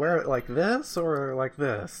description. pants, would it wear it like this or like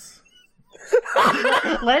this?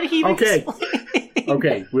 Let him explain.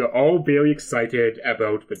 Okay, we're all very excited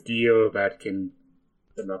about the deer that can...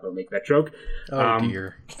 I'm not going to make that joke. Oh,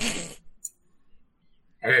 dear.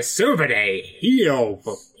 Cervidae, hail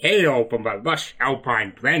from the lush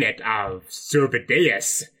alpine planet of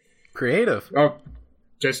Cervidaeus. Creative.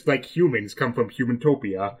 just like humans come from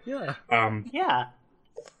Humantopia. Yeah. Yeah.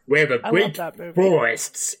 Where the I love great that movie.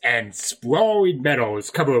 forests and sprawling meadows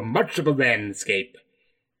cover much of the landscape.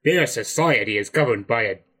 Their society is governed by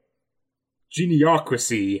a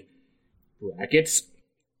geniocracy, brackets,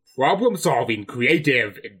 problem-solving,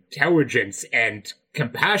 creative, intelligence, and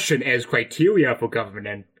compassion as criteria for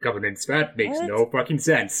governance. That makes What? no fucking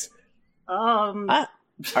sense.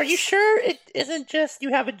 Are you sure it isn't just you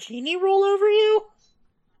have a genie rule over you?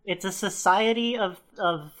 It's a society of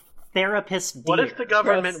therapist deer. What if the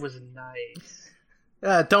government Gross. was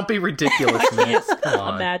nice? Don't be ridiculous, man. Come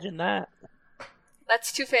on. Imagine that.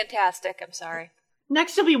 That's too fantastic. I'm sorry.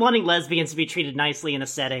 Next, you'll be wanting lesbians to be treated nicely in a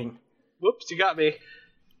setting. Whoops, you got me.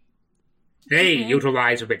 They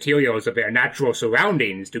utilize the materials of their natural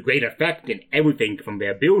surroundings to great effect in everything from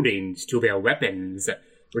their buildings to their weapons,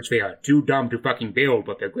 which they are too dumb to fucking build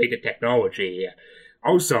with their greater technology.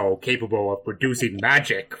 Also capable of producing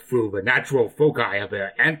magic through the natural foci of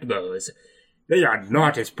their antlers. They are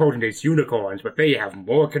not as potent as unicorns, but they have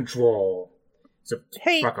more control. So,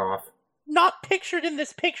 Hey. fuck off. Not pictured in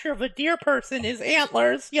this picture of a deer person is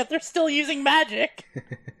antlers, yet they're still using magic.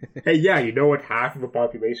 Hey, yeah, you know what half of the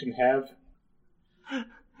population have?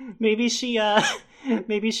 Maybe she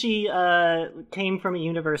came from a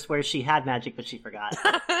universe where she had magic, but she forgot.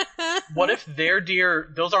 What if their deer,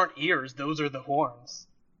 those aren't ears, those are the horns?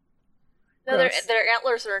 No, Gross. their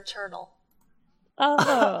antlers are internal. Oh.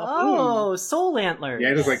 Oh, soul antlers.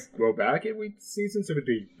 Yeah, just like grow back every season so that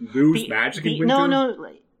they lose magic in winter? No,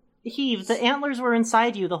 Heave, the antlers were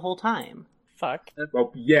inside you the whole time. Fuck.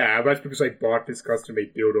 Well, yeah, that's because I bought this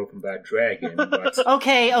custom-made dildo from that dragon, but...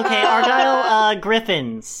 Okay, Argyle,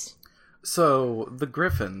 griffins. So, the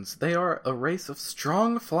Griffins, they are a race of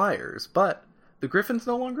strong flyers, but the Griffins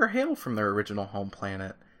no longer hail from their original home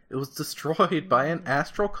planet. It was destroyed by an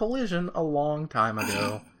astral collision a long time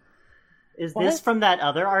ago. Is What? this from that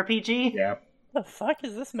other RPG? Yeah. The fuck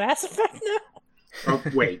is this Mass Effect now? Oh,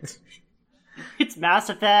 wait. It's Mass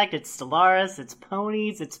Effect, it's Stellaris, it's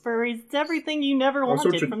ponies, it's furries, it's everything you never Also,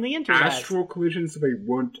 wanted it's an from the internet. astral collision, so they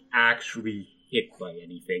weren't actually hit by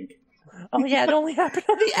anything. Oh yeah, it only happened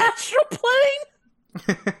on the astral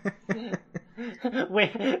plane?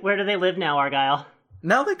 Where do they live now, Argyle?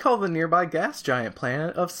 Now they call the nearby gas giant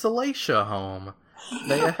planet of Salacia home.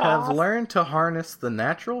 They have learned to harness the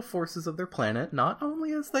natural forces of their planet, not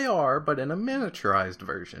only as they are, but in a miniaturized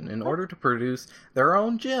version, in order to produce their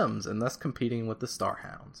own gems, and thus competing with the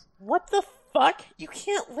Starhounds. What the fuck? You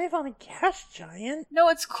can't live on a gas giant. No,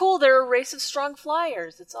 it's cool. They're a race of strong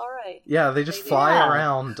flyers. It's all right. Yeah, they just fly Yeah.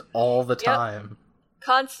 around all the time.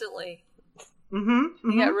 Constantly. Mm-hmm.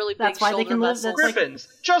 You got really big That's why they shoulder can live. muscles. That's like, Griffins,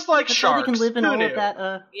 just like that's why sharks. they can live in Who all knew? of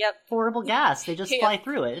that Yep. horrible gas. They just Yeah. fly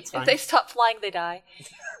through it. It's fine. If they stop flying, they die.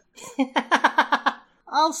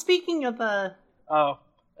 Oh, speaking of Oh,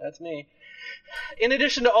 that's me. In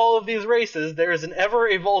addition to all of these races, there is an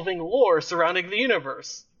ever-evolving lore surrounding the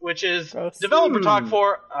universe, which is Gross. developer talk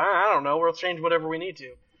for, I don't know, we'll change whatever we need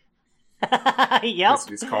to. yep.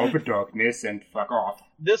 This is called the darkness, and fuck off.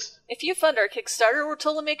 This If you fund our Kickstarter, we're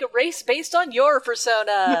told to make a race based on your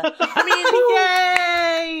persona.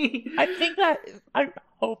 Yay! I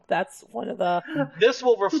hope that's one of the... this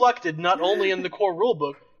will reflected not only in the core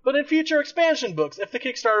rulebook, but in future expansion books if the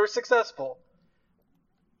Kickstarter is successful.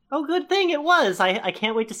 Oh, good thing it was. I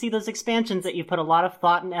can't wait to see those expansions that you put a lot of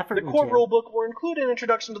thought and effort The into. core rulebook will include an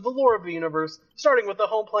introduction to the lore of the universe, starting with the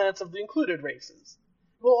home planets of the included races.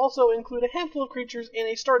 It will also include a handful of creatures in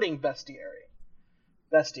a starting bestiary.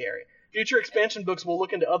 Future expansion books will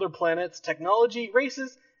look into other planets, technology,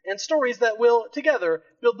 races, and stories that will, together,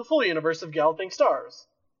 build the full universe of Galloping Stars.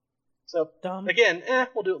 So, Dumb. again,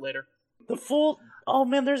 we'll do it later. The full... Oh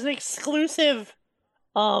man, there's an exclusive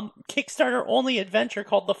Kickstarter only adventure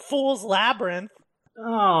called The Fool's Labyrinth.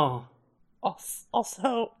 Oh.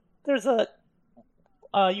 Also, there's a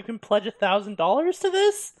you can pledge $1,000 to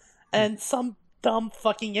this, and some dumb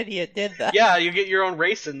fucking idiot did that. Yeah, you get your own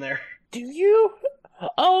race in there. Do you?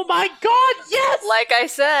 Oh my god, yes! Like I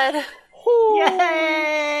said. Ooh.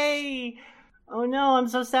 Yay! Oh no, I'm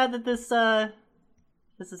so sad that this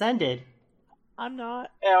has ended. I'm not.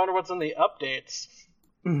 I wonder what's in the updates.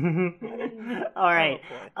 All right.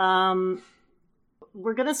 Oh,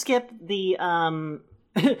 We're gonna skip the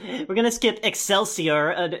we're gonna skip Excelsior,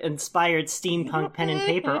 an inspired steampunk pen and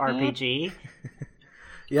paper RPG.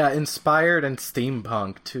 Yeah, inspired and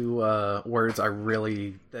steampunk, two words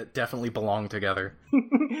that definitely belong together.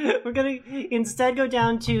 We're gonna instead go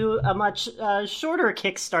down to a much shorter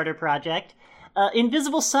Kickstarter project,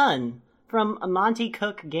 Invisible Sun from Monty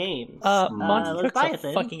Cook Games. Monty let's Cook's buy a it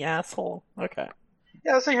then. fucking asshole. Okay.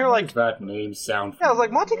 Yeah, I was here like, that name sound? yeah, I was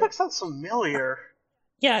like, Monty Cook sounds familiar.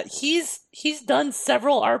 Yeah, he's done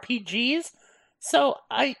several RPGs, so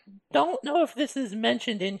I don't know if this is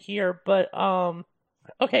mentioned in here, but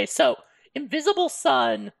okay, so Invisible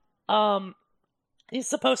Sun is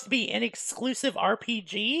supposed to be an exclusive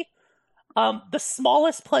RPG. The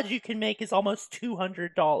smallest pledge you can make is almost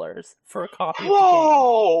 $200 for a copy of the game.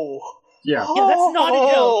 Whoa! Yeah. Yeah, that's not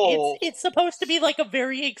a joke. It's supposed to be like a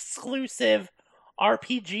very exclusive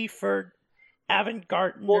RPG for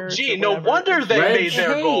avant-garde nerds. Well, gee, or no whatever. wonder they made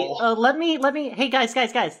their Hey, goal. let me, hey guys.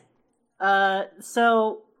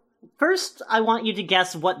 So, first I want you to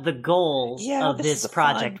guess what the goal of this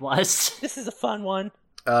project was. This is a fun one.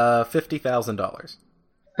 $50,000.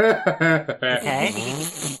 Okay.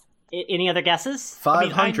 Any other guesses?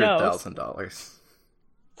 $500,000.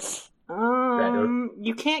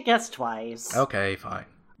 You can't guess twice. Okay, fine.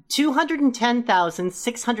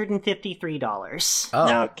 $210,653. Oh.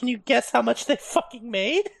 Now, can you guess how much they fucking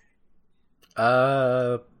made?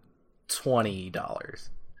 $20.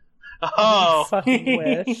 Oh, Fucking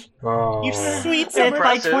wish. Oh. You sweet And summer. by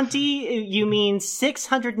Impressive. 20, you mean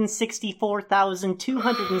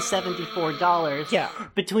 $664,274. Yeah.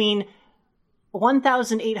 Between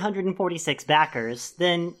 1,846 backers,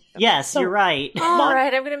 then yes, you're right.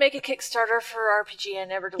 Alright, I'm gonna make a Kickstarter for RPG and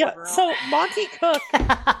never deliver. Yeah, so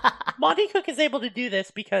Monty Cook is able to do this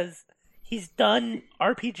because he's done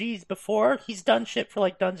RPGs before. He's done shit for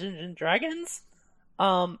like Dungeons and Dragons.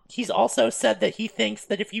 He's also said that he thinks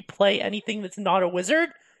that if you play anything that's not a wizard,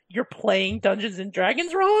 you're playing Dungeons and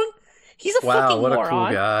Dragons wrong. He's a Wow, fucking what a moron. cool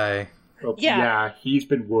guy. Well, Yeah. yeah, he's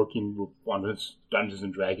been working on Dungeons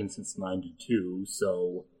and Dragons since '92,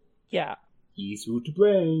 so Yeah. he's who to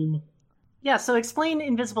blame. Yeah, so explain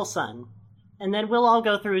Invisible Sun, and then we'll all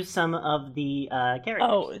go through some of the characters.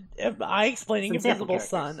 Oh, am I explaining Some sample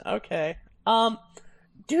Invisible characters. Sun? Okay.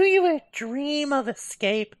 Do you dream of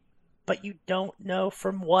escape, but you don't know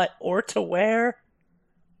from what or to where?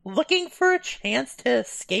 Looking for a chance to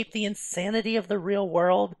escape the insanity of the real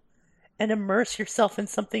world and immerse yourself in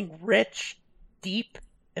something rich, deep,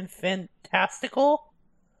 and fantastical?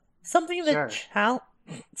 Something that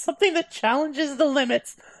something that challenges the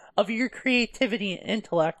limits of your creativity and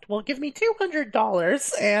intellect. Well, give me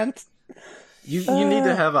 $200 and You need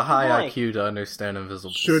to have a high boy. IQ to understand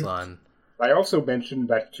Invisible Should- Sun. I also mentioned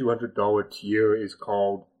that $200 tier is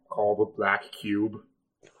called the Black Cube.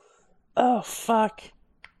 oh fuck.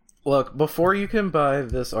 Look, before you can buy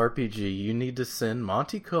this RPG, you need to send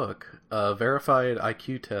Monty Cook a verified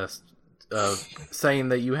IQ test saying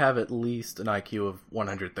that you have at least an IQ of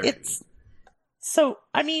 130. It's so.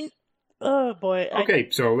 I mean, oh boy. Okay,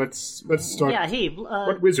 so let's start. Yeah, hey,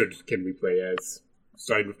 What wizard can we play as?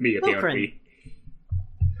 Starting with me, apparently.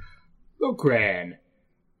 Lokran.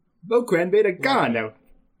 Lokran made a gun. Now,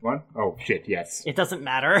 what? Oh shit! Yes. it doesn't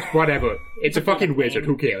matter. Whatever. It's a fucking wizard.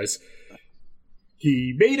 Who cares?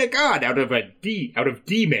 He made a god out of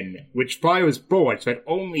demon, which fires bullets that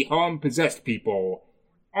only harm possessed people.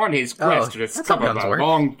 On his quest to that's how discover guns the work.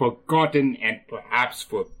 long forgotten and perhaps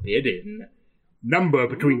forbidden number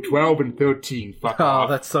between 12 and 13. Fuck Oh, off.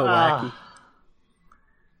 that's so wacky.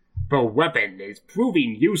 The weapon is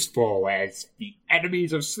proving useful as the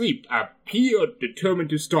enemies of sleep appear determined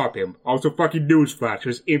to stop him. Also, fucking newsflash,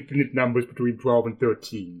 there's infinite numbers between 12 and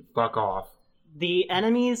 13. Fuck off. The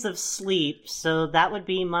enemies of sleep, so that would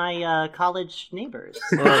be my college neighbors.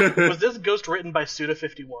 Was this ghost written by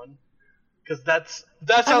Suda51? Because that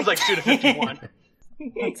sounds like Suda51.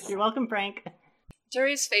 You're welcome, Frank.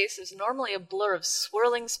 Duri's face is normally a blur of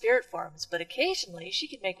swirling spirit forms, but occasionally she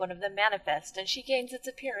can make one of them manifest, and she gains its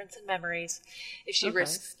appearance and memories. If she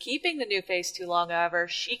risks keeping the new face too long, however,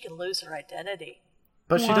 she can lose her identity.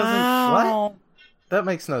 But she doesn't. What? That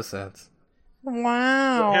makes no sense.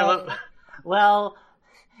 Wow. Here, let- Well,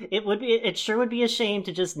 it sure would be a shame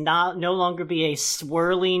to just no longer be a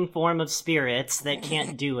swirling form of spirits that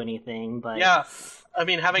can't do anything, but yeah, I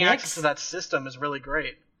mean, having Next. access to that system is really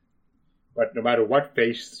great. But no matter what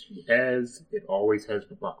face she has, it always has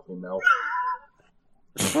the buckle mouth.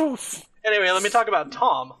 Anyway, let me talk about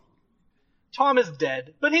Tom. Tom is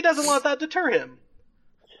dead, but he doesn't let that deter him.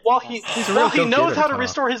 While he a real knows go-getter, how to Tom.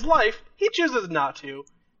 restore his life, he chooses not to,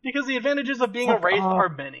 because the advantages of being a wraith are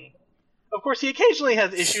many. Of course, he occasionally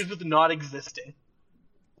has issues with not existing.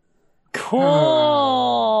 Cool.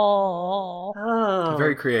 oh,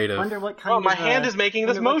 Very creative. Wonder what kind Oh, of my hand is making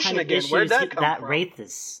this wonder what motion kind of again. Where'd issues that come that from? wraith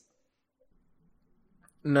is.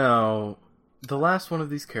 No, the last one of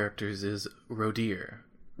these characters is Rodir.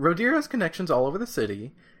 Rodir has connections all over the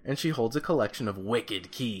city, and she holds a collection of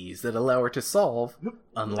wicked keys that allow her to solve,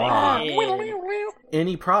 unlock,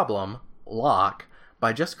 any problem, lock,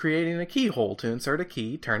 by just creating a keyhole to insert a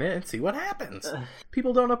key, turn it, and see what happens.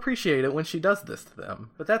 People don't appreciate it when she does this to them,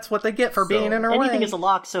 but that's what they get for being in her way. Anything is a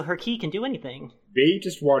lock, so her key can do anything. They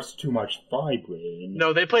just watched too much Vibrain.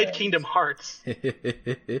 No, they played Kingdom Hearts.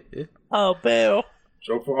 Oh, boo.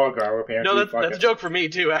 Joke for Argyle, apparently. No, that's a joke for me,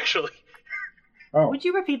 too, actually. Oh. Would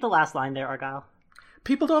you repeat the last line there, Argyle?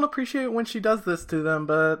 People don't appreciate it when she does this to them,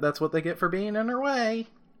 but that's what they get for being in her way.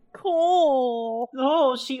 Cool.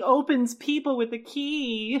 Oh, she opens people with a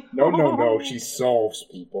key. No, she solves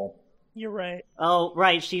people. You're right. Oh,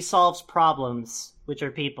 right, she solves problems, which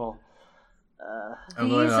are people. I'm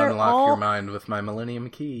going These to are unlock all- your mind with my Millennium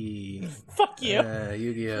Key. Fuck you.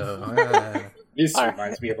 Yu-Gi-Oh! This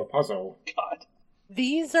reminds me of a puzzle. God.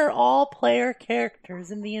 These are all player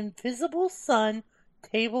characters in the Invisible Sun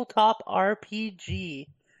tabletop RPG.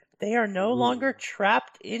 They are no longer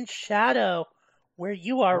trapped in shadow, where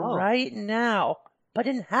you are right now, but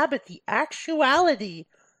inhabit the actuality.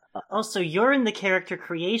 Oh, so you're in the character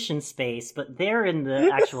creation space, but they're in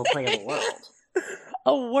the actual playable world.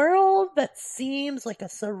 A world that seems like a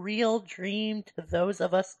surreal dream to those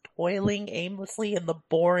of us toiling aimlessly in the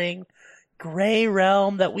boring, gray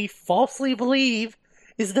realm that we falsely believe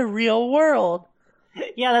is the real world.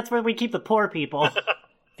 Yeah, that's where we keep the poor people.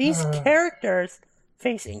 These characters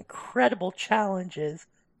face incredible challenges,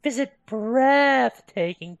 visit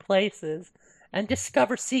breathtaking places, and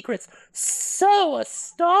discover secrets so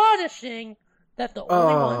astonishing that the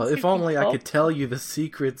only ones who if can only I cope- could tell you the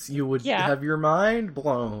secrets, you would Yeah. have your mind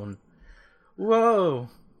blown. Whoa.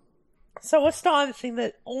 So astonishing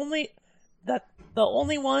that the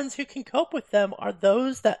only ones who can cope with them are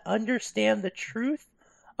those that understand the truth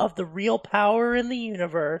of the real power in the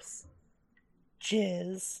universe.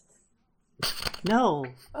 Jizz. No.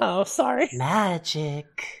 Oh, sorry.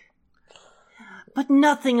 Magic. But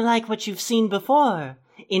nothing like what you've seen before.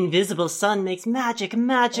 Invisible Sun makes magic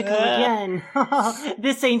magical again.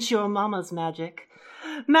 This ain't your mama's magic.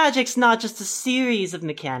 Magic's not just a series of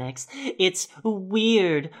mechanics. It's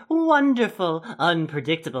weird, wonderful,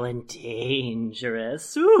 unpredictable, and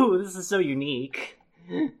dangerous. Ooh, this is so unique.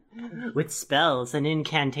 With spells and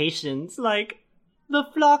incantations like the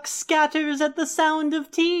flock scatters at the sound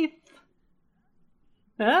of teeth.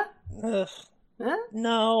 Huh? Ugh. Huh?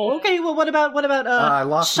 No. Okay, well, what about I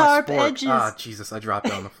lost sharp my spork. edges? Ah, Jesus, I dropped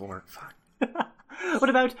it on the floor. Fuck. What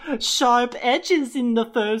about sharp edges in the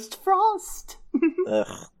first frost?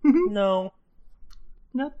 Ugh. No.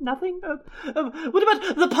 Nothing? What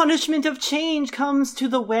about the punishment of change comes to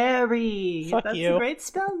the wary? Fuck That's you. a great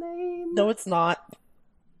spell name. No, it's not.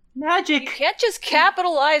 Magic. You can't just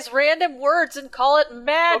capitalize random words and call it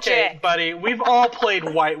magic. Okay, buddy, we've all played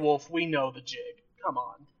White Wolf. We know the jig. Come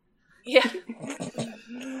on. Yeah.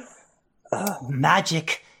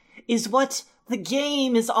 Magic is what the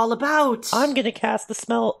game is all about. I'm gonna cast the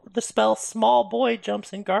spell Small Boy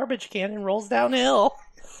Jumps in Garbage Can and Rolls Downhill.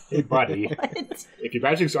 Hey, buddy. What? If your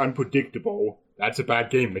magic's unpredictable, that's a bad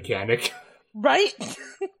game mechanic. Right?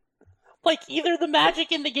 Like, either the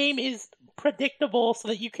magic in the game is predictable so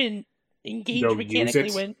that you can engage No, mechanically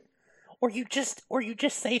use it. when, or you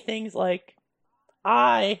just say things like,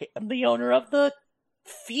 I am the owner of the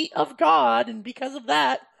feet of God, and because of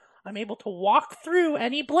that, I'm able to walk through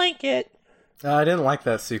any blanket. I didn't like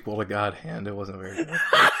that sequel to God Hand. It wasn't very good.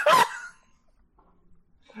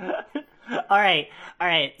 All right.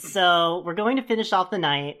 So we're going to finish off the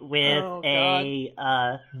night with Oh,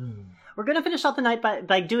 we're going to finish off the night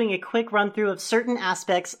by doing a quick run through of certain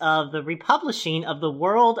aspects of the republishing of the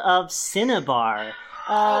world of Cinnabar.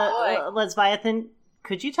 Lesbiathan,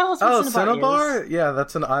 could you tell us what Cinnabar is? Yeah,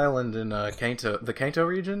 that's an island in the Kanto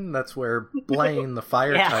region. That's where Blaine, the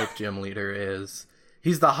fire type gym leader, is.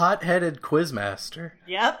 He's the hot-headed quizmaster.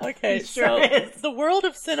 Yep. Okay, he sure so is. the World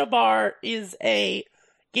of Cinnabar is a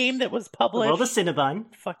game that was The published... world of Cinnabon.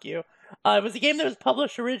 Fuck you. It was a game that was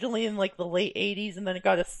published originally in like the late 80s, and then it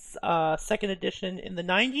got a second edition in the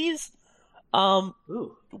 90s.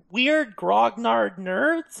 Ooh. Weird grognard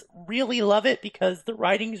nerds really love it because the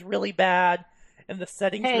writing's really bad and the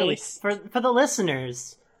setting's Hey, really... for the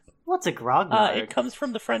listeners, what's a grognard? it comes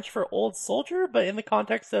from the French for old soldier, but in the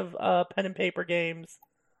context of pen and paper games,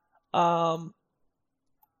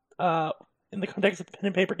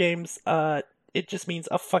 it just means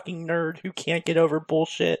a fucking nerd who can't get over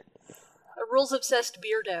bullshit. A rules-obsessed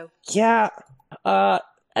beardo. Yeah.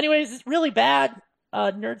 Anyways, it's really bad.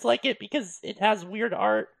 Nerds like it because it has weird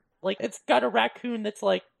art. Like, it's got a raccoon that's,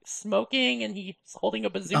 like, smoking and he's holding a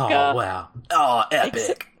bazooka. Oh, wow. Oh,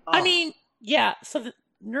 epic. I mean, yeah, so the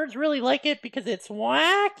nerds really like it because it's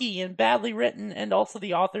wacky and badly written, and also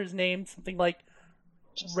the author's name, something like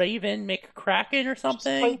Raven McCracken or Just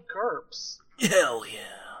something. play GURPS. Hell yeah.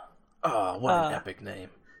 Oh, what an epic name.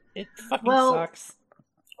 It fucking sucks.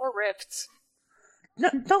 Or Rifts. No,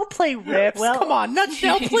 don't play Rifts. Well- Come on,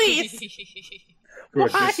 Nutshell, please.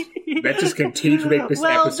 Good, let's just continue to make this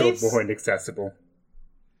Well, episode they've- more inaccessible.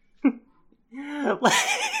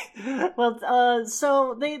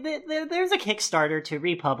 So there's a Kickstarter to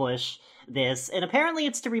republish this, and apparently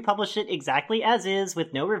it's to republish it exactly as is,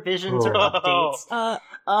 with no revisions or updates.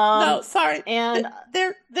 No, sorry. and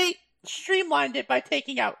They streamlined it by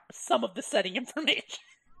taking out some of the setting information.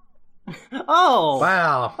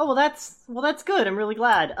 Wow. Oh, well, that's good. I'm really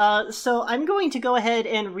glad. So I'm going to go ahead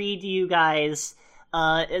and read you guys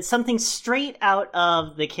something straight out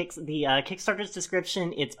of the Kickstarter's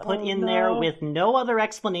description. It's put in there with no other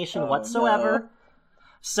explanation whatsoever. No.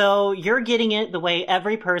 So you're getting it the way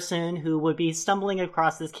every person who would be stumbling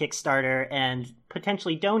across this Kickstarter and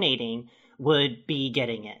potentially donating would be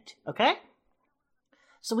getting it. Okay?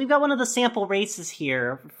 So we've got one of the sample races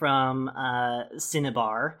here from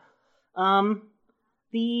Cinnabar.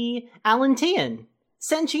 The Alantean.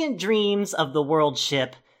 Sentient dreams of the world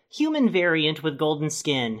ship. Human variant with golden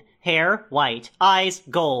skin. Hair, white. Eyes,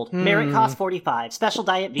 gold. Merit cost 45. Special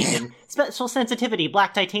diet, vegan. Special sensitivity,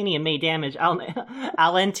 black titanium may damage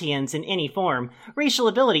Alentians in any form. Racial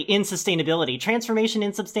ability, insustainability. Transformation,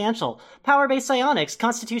 insubstantial. Power-based psionics,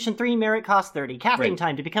 constitution 3, merit cost 30. Casting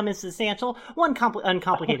time to become insubstantial, 1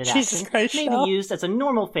 uncomplicated Jesus action. Christ, May Shell. be used as a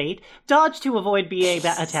normal fate. Dodge to avoid BA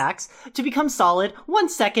attacks. To become solid, 1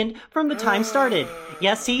 second from the time started.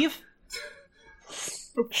 Yes, Steve?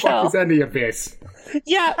 What Shell. is any of this?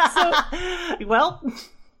 Yeah, so Well,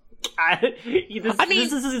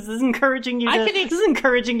 this is encouraging you to. This is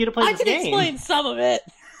encouraging you to play I this can game. explain some of it.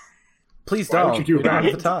 Please Why don't. would you do We don't that?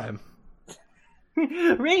 have the time.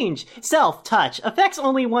 Range, self, touch, affects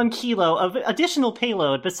only 1 kilo of additional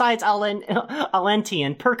payload besides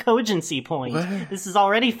Alentian per cogency point. What? This is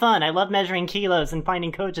already fun. I love measuring kilos and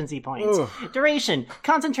finding cogency points. Ugh. Duration,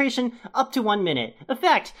 concentration up to 1 minute.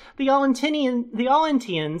 Effect, the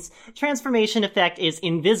Alentian's transformation effect is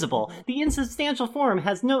invisible. The insubstantial form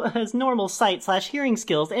has normal sight/hearing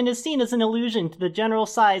skills and is seen as an illusion to the general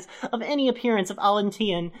size of any appearance of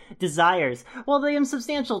Alentian desires. While the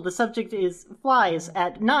insubstantial, the subject flies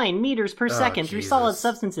at 9 meters per second through Jesus. solid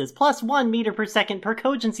substances, plus 1 meter per second per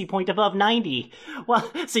cogency point above 90.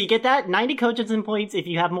 Well, so you get that 90 cogency points. If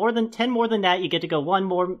you have more than 10 more than that, you get to go 1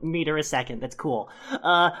 more meter a second. That's cool.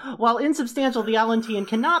 While insubstantial, the Alentian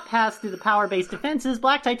cannot pass through the power-based defenses,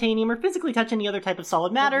 black titanium, or physically touch any other type of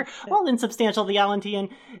solid matter. While insubstantial, the Alentian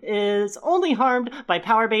is only harmed by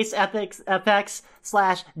power-based effects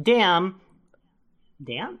 / damn,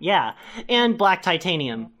 yeah, and black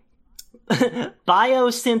titanium.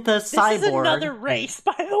 Biosynth This cyborg. is another race,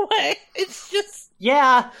 by the way. It's just...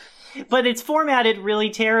 Yeah, but it's formatted really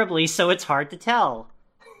terribly, so it's hard to tell.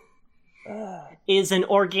 Is an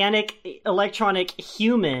organic electronic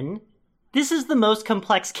human. This is the most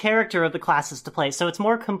complex character of the classes to play, so it's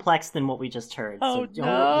more complex than what we just heard. Oh so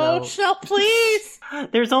no, Shell, please!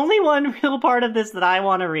 There's only one real part of this that I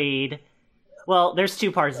want to read. Well, there's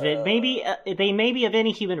 2 parts of it. Maybe they may be of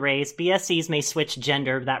any human race. BSCs may switch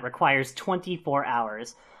gender. That requires 24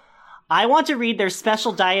 hours. I want to read their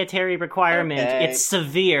special dietary requirement. Okay. It's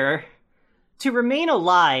severe. To remain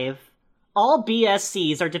alive, all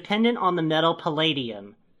BSCs are dependent on the metal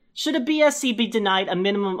palladium. Should a BSC be denied a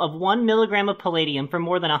minimum of 1 milligram of palladium for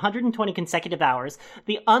more than 120 consecutive hours,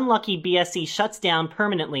 the unlucky BSC shuts down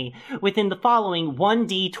permanently within the following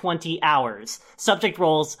 1d20 hours. Subject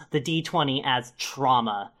rolls the d20 as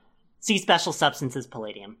trauma. See special substances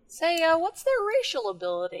palladium. Say, what's their racial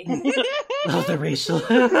ability? Oh, the racial...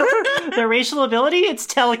 their racial ability? It's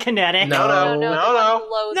telekinetic. No. No, No.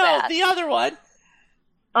 below No, that. the other one.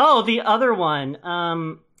 Oh, the other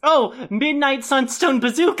one. Midnight Sunstone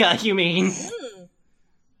Bazooka, you mean?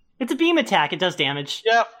 It's a beam attack. It does damage.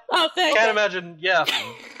 Yeah, Oh, thanks. can't imagine. Yeah.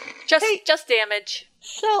 Just damage.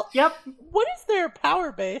 Shell, Yep. what is their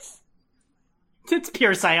power base? It's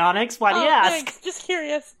pure psionics. Why do you Oh, ask? thanks. Just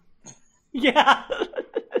curious. Yeah.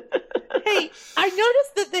 Hey, I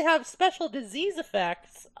noticed that they have special disease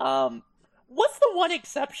effects. What's the one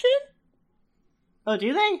exception? Oh,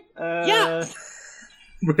 do they? Yeah.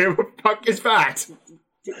 Where the fuck is that?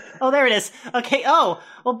 Oh, there it is. Okay. Oh,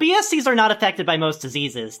 well, BSCs are not affected by most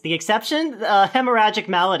diseases. The exception, hemorrhagic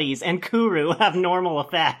maladies and Kuru have normal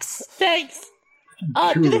effects. Thanks. Do they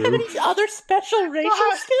have Kuru. any other special racial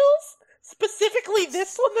skills? Specifically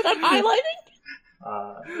this one that I'm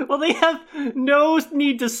highlighting? Well, they have no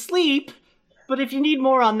need to sleep, but if you need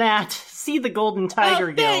more on that, see the Golden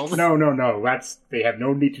Tiger thanks. Guild. No. They have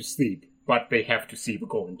no need to sleep, but they have to see the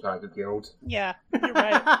Golden Tiger Guild. Yeah, you're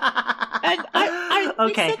right. And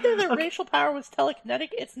Okay, we said that the okay. racial power was telekinetic.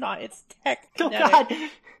 It's not. It's tech Oh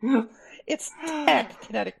kinetic. God. It's tech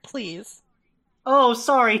kinetic, please. Oh,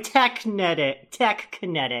 sorry, tech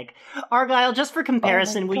kinetic. Argyle, just for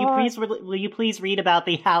comparison, will you please read about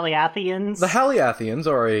the Haliathians? The Haliathians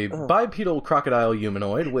are a bipedal crocodile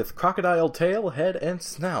humanoid with crocodile tail, head, and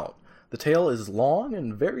snout. The tail is long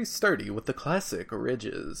and very sturdy with the classic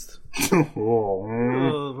ridges.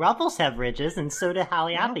 Ooh, Ruffles have ridges, and so do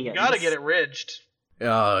Haliathians. You gotta get it ridged.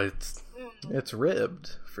 It's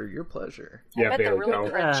ribbed for your pleasure. I Yeah, bet there they're we really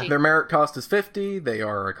go. crunchy. Their merit cost is 50. They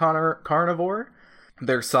are a carnivore.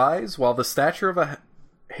 Their size, while the stature of a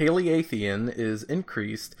Haliathian is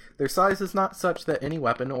increased, their size is not such that any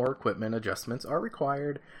weapon or equipment adjustments are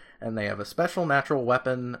required, and they have a special natural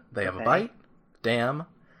weapon. They have a bite, dam,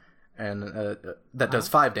 and that does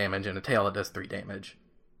 5 damage, and a tail that does 3 damage.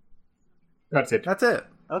 That's it. That's it.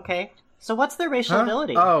 Okay, so what's their racial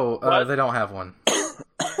ability? Oh, they don't have one.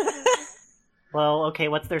 Well, okay,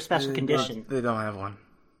 what's their special condition? They don't have one.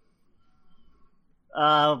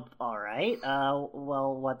 Alright.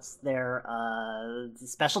 Well, what's their,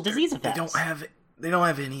 special disease effects? They don't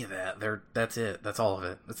have any of that. That's it. That's all of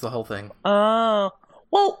it. That's the whole thing. Oh.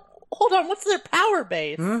 Well, hold on. What's their power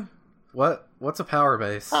base? What's a power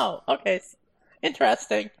base? Oh, okay.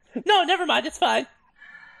 Interesting. No, never mind. It's fine.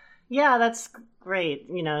 Yeah, that's great.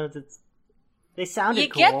 You know, they sounded You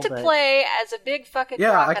cool, get to but... play as a big fucking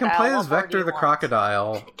Yeah, crocodile. I can play as What more do Vector you the want?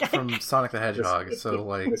 Crocodile from Sonic the Hedgehog. So,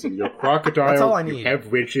 like, Listen, you're a crocodile. That's all I need. You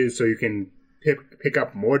have ridges, so you can pick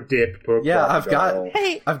up more dip per yeah, crocodile.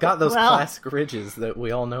 I've got those Well- classic ridges that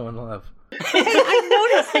we all know and love. Hey,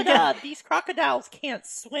 I noticed that these crocodiles can't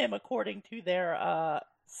swim according to their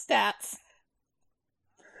stats.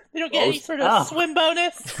 They don't get any sort of swim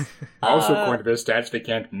bonus. Also, according to their stats, they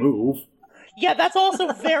can't move. Yeah, that's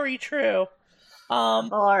also very true.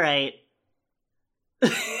 Alright.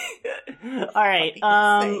 Alright,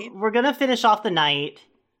 insane. we're gonna finish off the night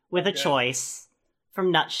with a choice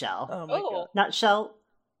from Nutshell. Oh my god. Nutshell,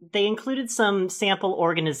 they included some sample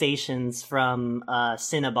organizations from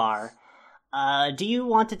Cinnabar. Do you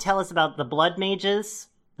want to tell us about the Blood Mages,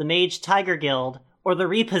 the Mage Tiger Guild, or the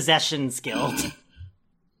Repossessions Guild?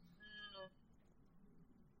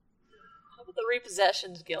 How about the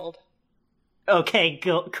Repossessions Guild? Okay,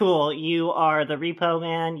 cool. You are the repo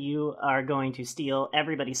man. You are going to steal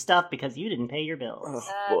everybody's stuff because you didn't pay your bills.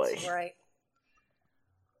 That's right.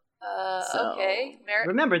 So, Okay.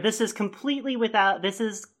 Remember, this is completely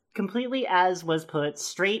as was put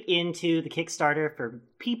straight into the Kickstarter for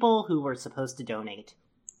people who were supposed to donate.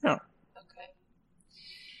 Okay.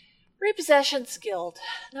 Repossessions Guild.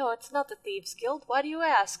 No, it's not the Thieves Guild. Why do you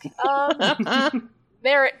ask?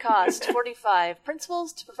 Merit cost 45.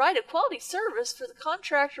 Principles to provide a quality service for the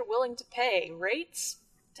contractor willing to pay. Rates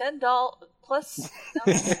 $10 plus $10.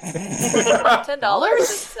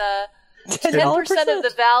 It's 10% of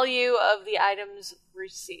the value of the items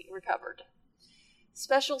recovered.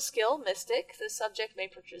 Special skill Mystic. The subject may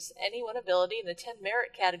purchase any one ability in the 10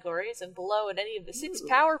 merit categories and below in any of the 6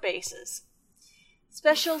 power bases.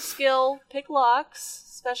 Special skill Pick Locks.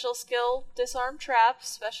 Special skill Disarm Traps.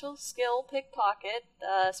 Special skill Pickpocket.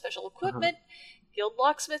 Special equipment Guild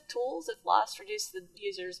Locksmith tools. If lost, reduce the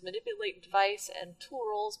user's manipulate device and tool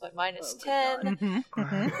rolls by minus 10.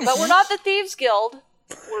 But we're not the Thieves Guild.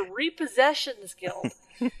 We're Repossessions Guild.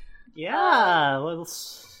 Yeah, well...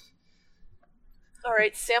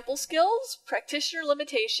 Alright, sample skills. Practitioner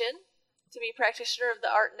limitation. To be practitioner of the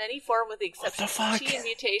art in any form with the exception of chi and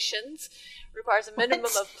mutations requires a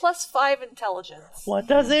minimum of plus 5 intelligence. What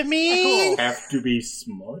does it mean? Have to be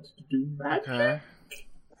smart to do magic. Okay.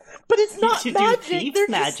 But it's not To do magic. thieves' They're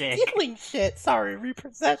magic. just stealing shit. Sorry,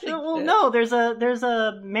 repossession. Well, shit. no, there's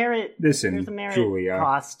a merit. Listen, there's a merit Julia.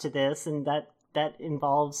 cost to this, and that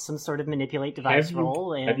involves some sort of manipulate device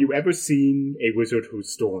roll. And Have you ever seen a wizard who's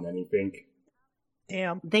stolen anything?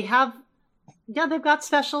 Damn. They have, they've got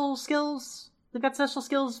special skills. They've got special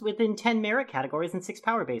skills within 10 merit categories and 6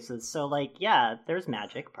 power bases. So, like, yeah, there's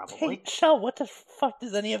magic probably. Hey, Shell, what the fuck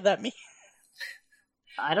does any of that mean?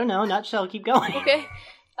 I don't know. Nutshell, keep going. Okay.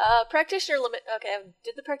 Practitioner limit. Okay, I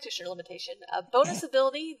did the practitioner limitation. Bonus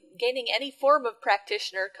ability: gaining any form of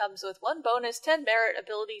practitioner comes with 1 bonus 10 merit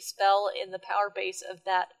ability spell in the power base of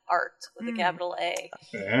that art with a capital A.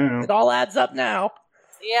 Yeah. It all adds up now.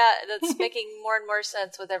 Yeah, that's making more and more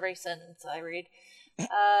sense with every sentence I read.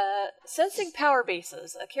 Sensing power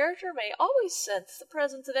bases. A character may always sense the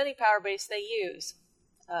presence of any power base they use.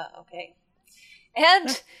 Okay.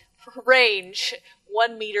 And range.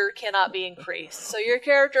 1 meter cannot be increased. So your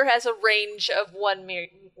character has a range of 1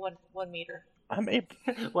 meter. I'm a...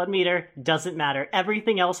 1 meter, doesn't matter.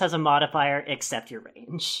 Everything else has a modifier except your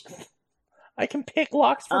range. I can pick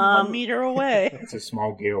locks from 1 meter away. It's a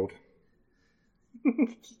small guild.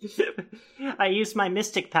 I used my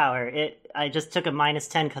mystic power. I just took a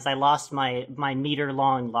 -10 because I lost my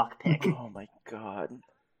meter-long lockpick. Oh my god.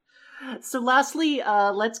 So lastly,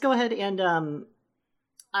 let's go ahead and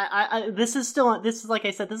this is like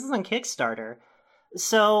I said, this is on Kickstarter.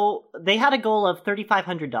 So they had a goal of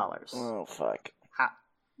 $3,500. Oh fuck.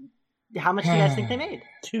 How much do you guys think they made?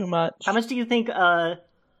 Too much. How much do you think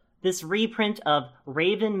this reprint of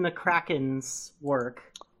Raven McCracken's work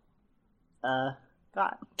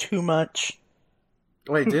got? Too much.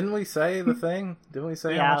 Wait, didn't we say the thing? Didn't we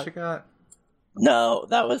say how much it got? No,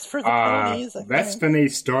 that was for the ponies. Less than a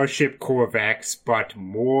Starship Corvax, but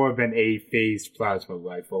more than a phased plasma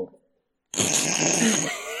rifle.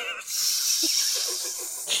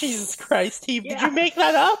 Jesus Christ, Steve, did you make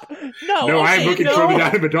that up? No, No, okay, I'm looking further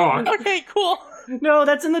down in the dock. Okay, cool. No,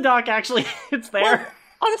 that's in the dock, actually. It's there. Well,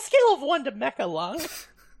 on a scale of 1 to Mecha Lung,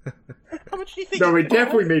 how much do you think? No, it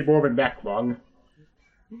definitely made more than Mech Lung.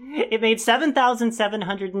 It made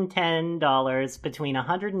 $7,710 between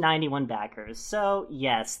 191 backers. So,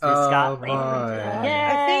 yes, this got reprinted.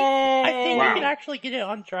 I think Wow. we can actually get it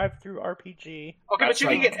on Drive-Thru RPG. Okay, That's but you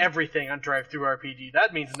can like- get everything on Drive-Thru RPG.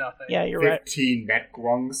 That means nothing. Yeah, you're right. 15 Mech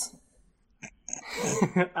Lungs.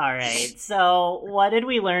 Alright, so what did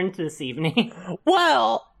we learn this evening?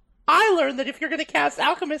 Well, I learned that if you're going to cast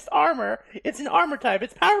Alchemist Armor, it's an armor type.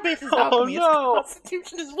 Its power base is Alchemy. no. Its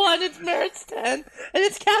Constitution is 1, its Merit's 10, and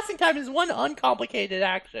its casting time is 1 uncomplicated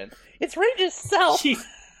action. Its range is self. Jeez.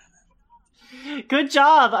 Good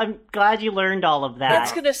job! I'm glad you learned all of that.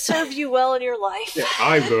 That's gonna serve you well in your life.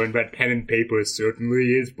 I learned that pen and paper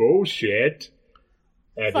certainly is bullshit.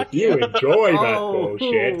 And Fuck if you you. enjoy that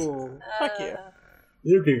bullshit, Fuck you.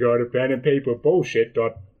 you can go to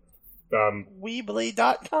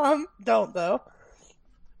Weebly.com. Don't, though.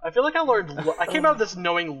 I feel like I learned. I came out of this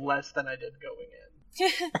knowing less than I did going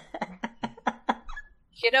in.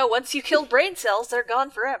 You know, once you kill brain cells, they're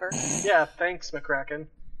gone forever. Yeah, thanks, McCracken.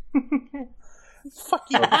 Fuck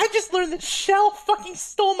you. I just learned that Shell fucking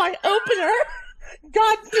stole my opener.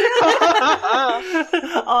 God damn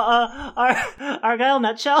it. Argyle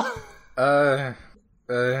Nutshell?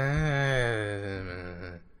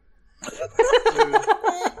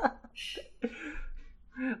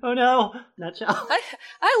 Oh no, Nutshell.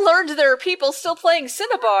 I learned there are people still playing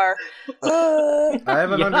Cinnabar. I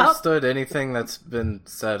haven't Yep. understood anything that's been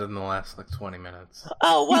said in the last, 20 minutes.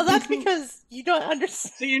 Oh, well, that's because you don't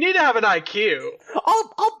understand. So you need to have an IQ.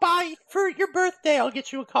 I'll buy, for your birthday, I'll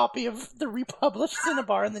get you a copy of the republished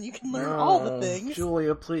Cinnabar, and then you can learn all the things.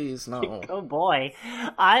 Julia, please, no. Oh boy.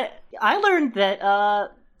 I learned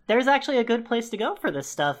that there's actually a good place to go for this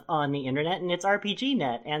stuff on the internet, and it's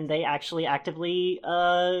RPGNet, and they actually actively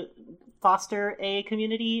foster a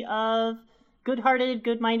community of good-hearted,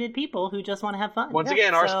 good-minded people who just want to have fun. Once Yeah,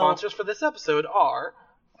 again, our so- sponsors for this episode are...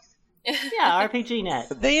 Yeah,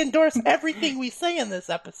 RPGNet. They endorse everything we say in this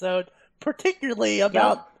episode, particularly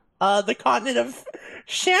about the continent of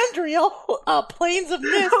Chandriel, Plains of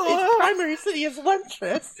Mist. Its primary city is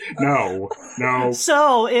Lentris. No.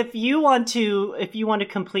 So, if you want to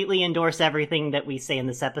completely endorse everything that we say in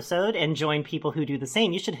this episode and join people who do the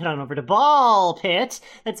same, you should head on over to Ballpit.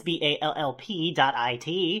 That's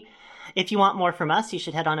BALLP.IT. If you want more from us, you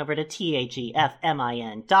should head on over to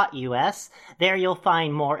TAGFMIN.us. There you'll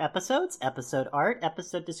find more episodes, episode art,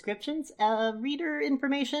 episode descriptions, reader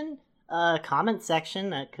information, comment section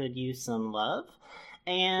that could use some love,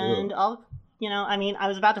 and I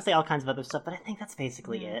was about to say all kinds of other stuff, but I think that's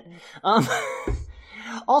basically it.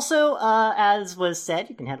 Also, as was said,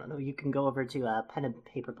 you can go over to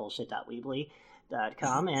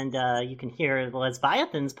penandpaperbullshit.weebly.com and you can hear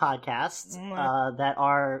Lesbiathan's podcasts that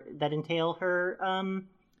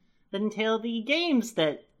entail the games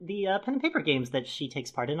the pen and paper games that she takes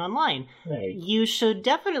part in online. Hey. You should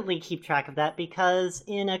definitely keep track of that because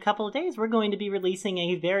in a couple of days we're going to be releasing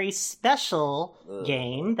a very special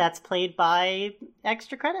game that's played by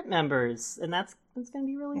extra credit members, and that's going to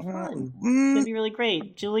be really fun. It's going to be really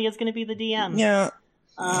great. Julia's going to be the DM. Yeah.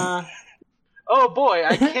 Oh boy,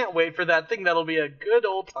 I can't wait for that thing. That'll be a good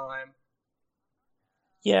old time.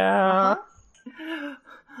 Yeah.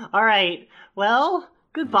 All right. Well,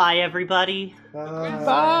 goodbye, everybody.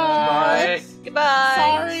 Bye. Goodbye.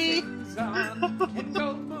 Sorry. Sorry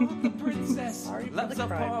for loves the a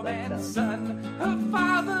cry, poor but, man's son. Her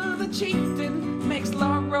father, the chieftain, makes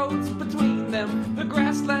long roads between them. The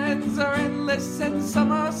grasslands are endless and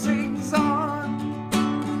summer sings on.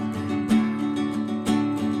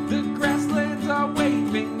 The grasslands are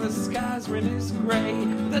waving, the skies sky's rim is gray.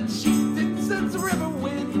 The chieftain sends river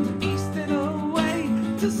wind east and away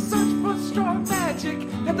to search for strong magic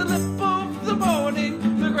at the lip of the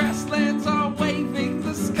morning. The grasslands are waving,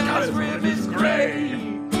 the sky's rim is gray.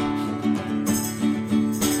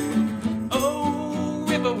 Oh,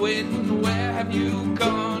 river wind, where have you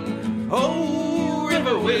gone? Oh,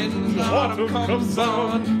 river wind, autumn comes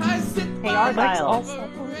on. I sit by Argyle. the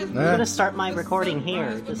river. I'm gonna start my recording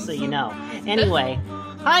here, just so you know. Anyway,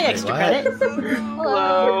 hi, Extra Credit.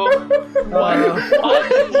 Hello. What?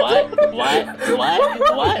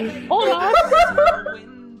 Hold on.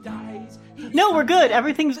 No, we're good.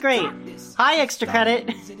 Everything's great. Hi, Extra Credit.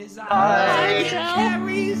 Hi.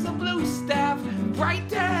 Carries a blue staff,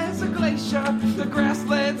 bright as a glacier. The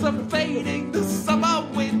grasslands are fading, the summer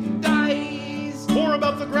wind dies. More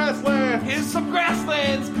about the grassland. Here's some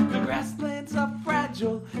grasslands. The grasslands are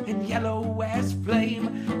fragile and yellow as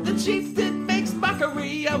flame. The chieftain makes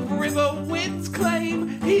mockery of river wind's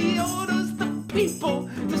claim. He orders the people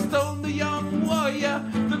to stone the young warrior.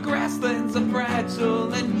 The grasslands are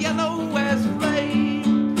fragile and yellow as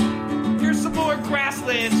flame. Here's some more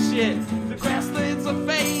grassland shit. The grasslands are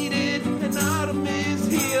faded and autumn is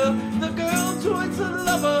here. The girl joins her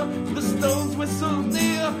lover. The stones whistle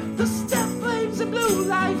near. The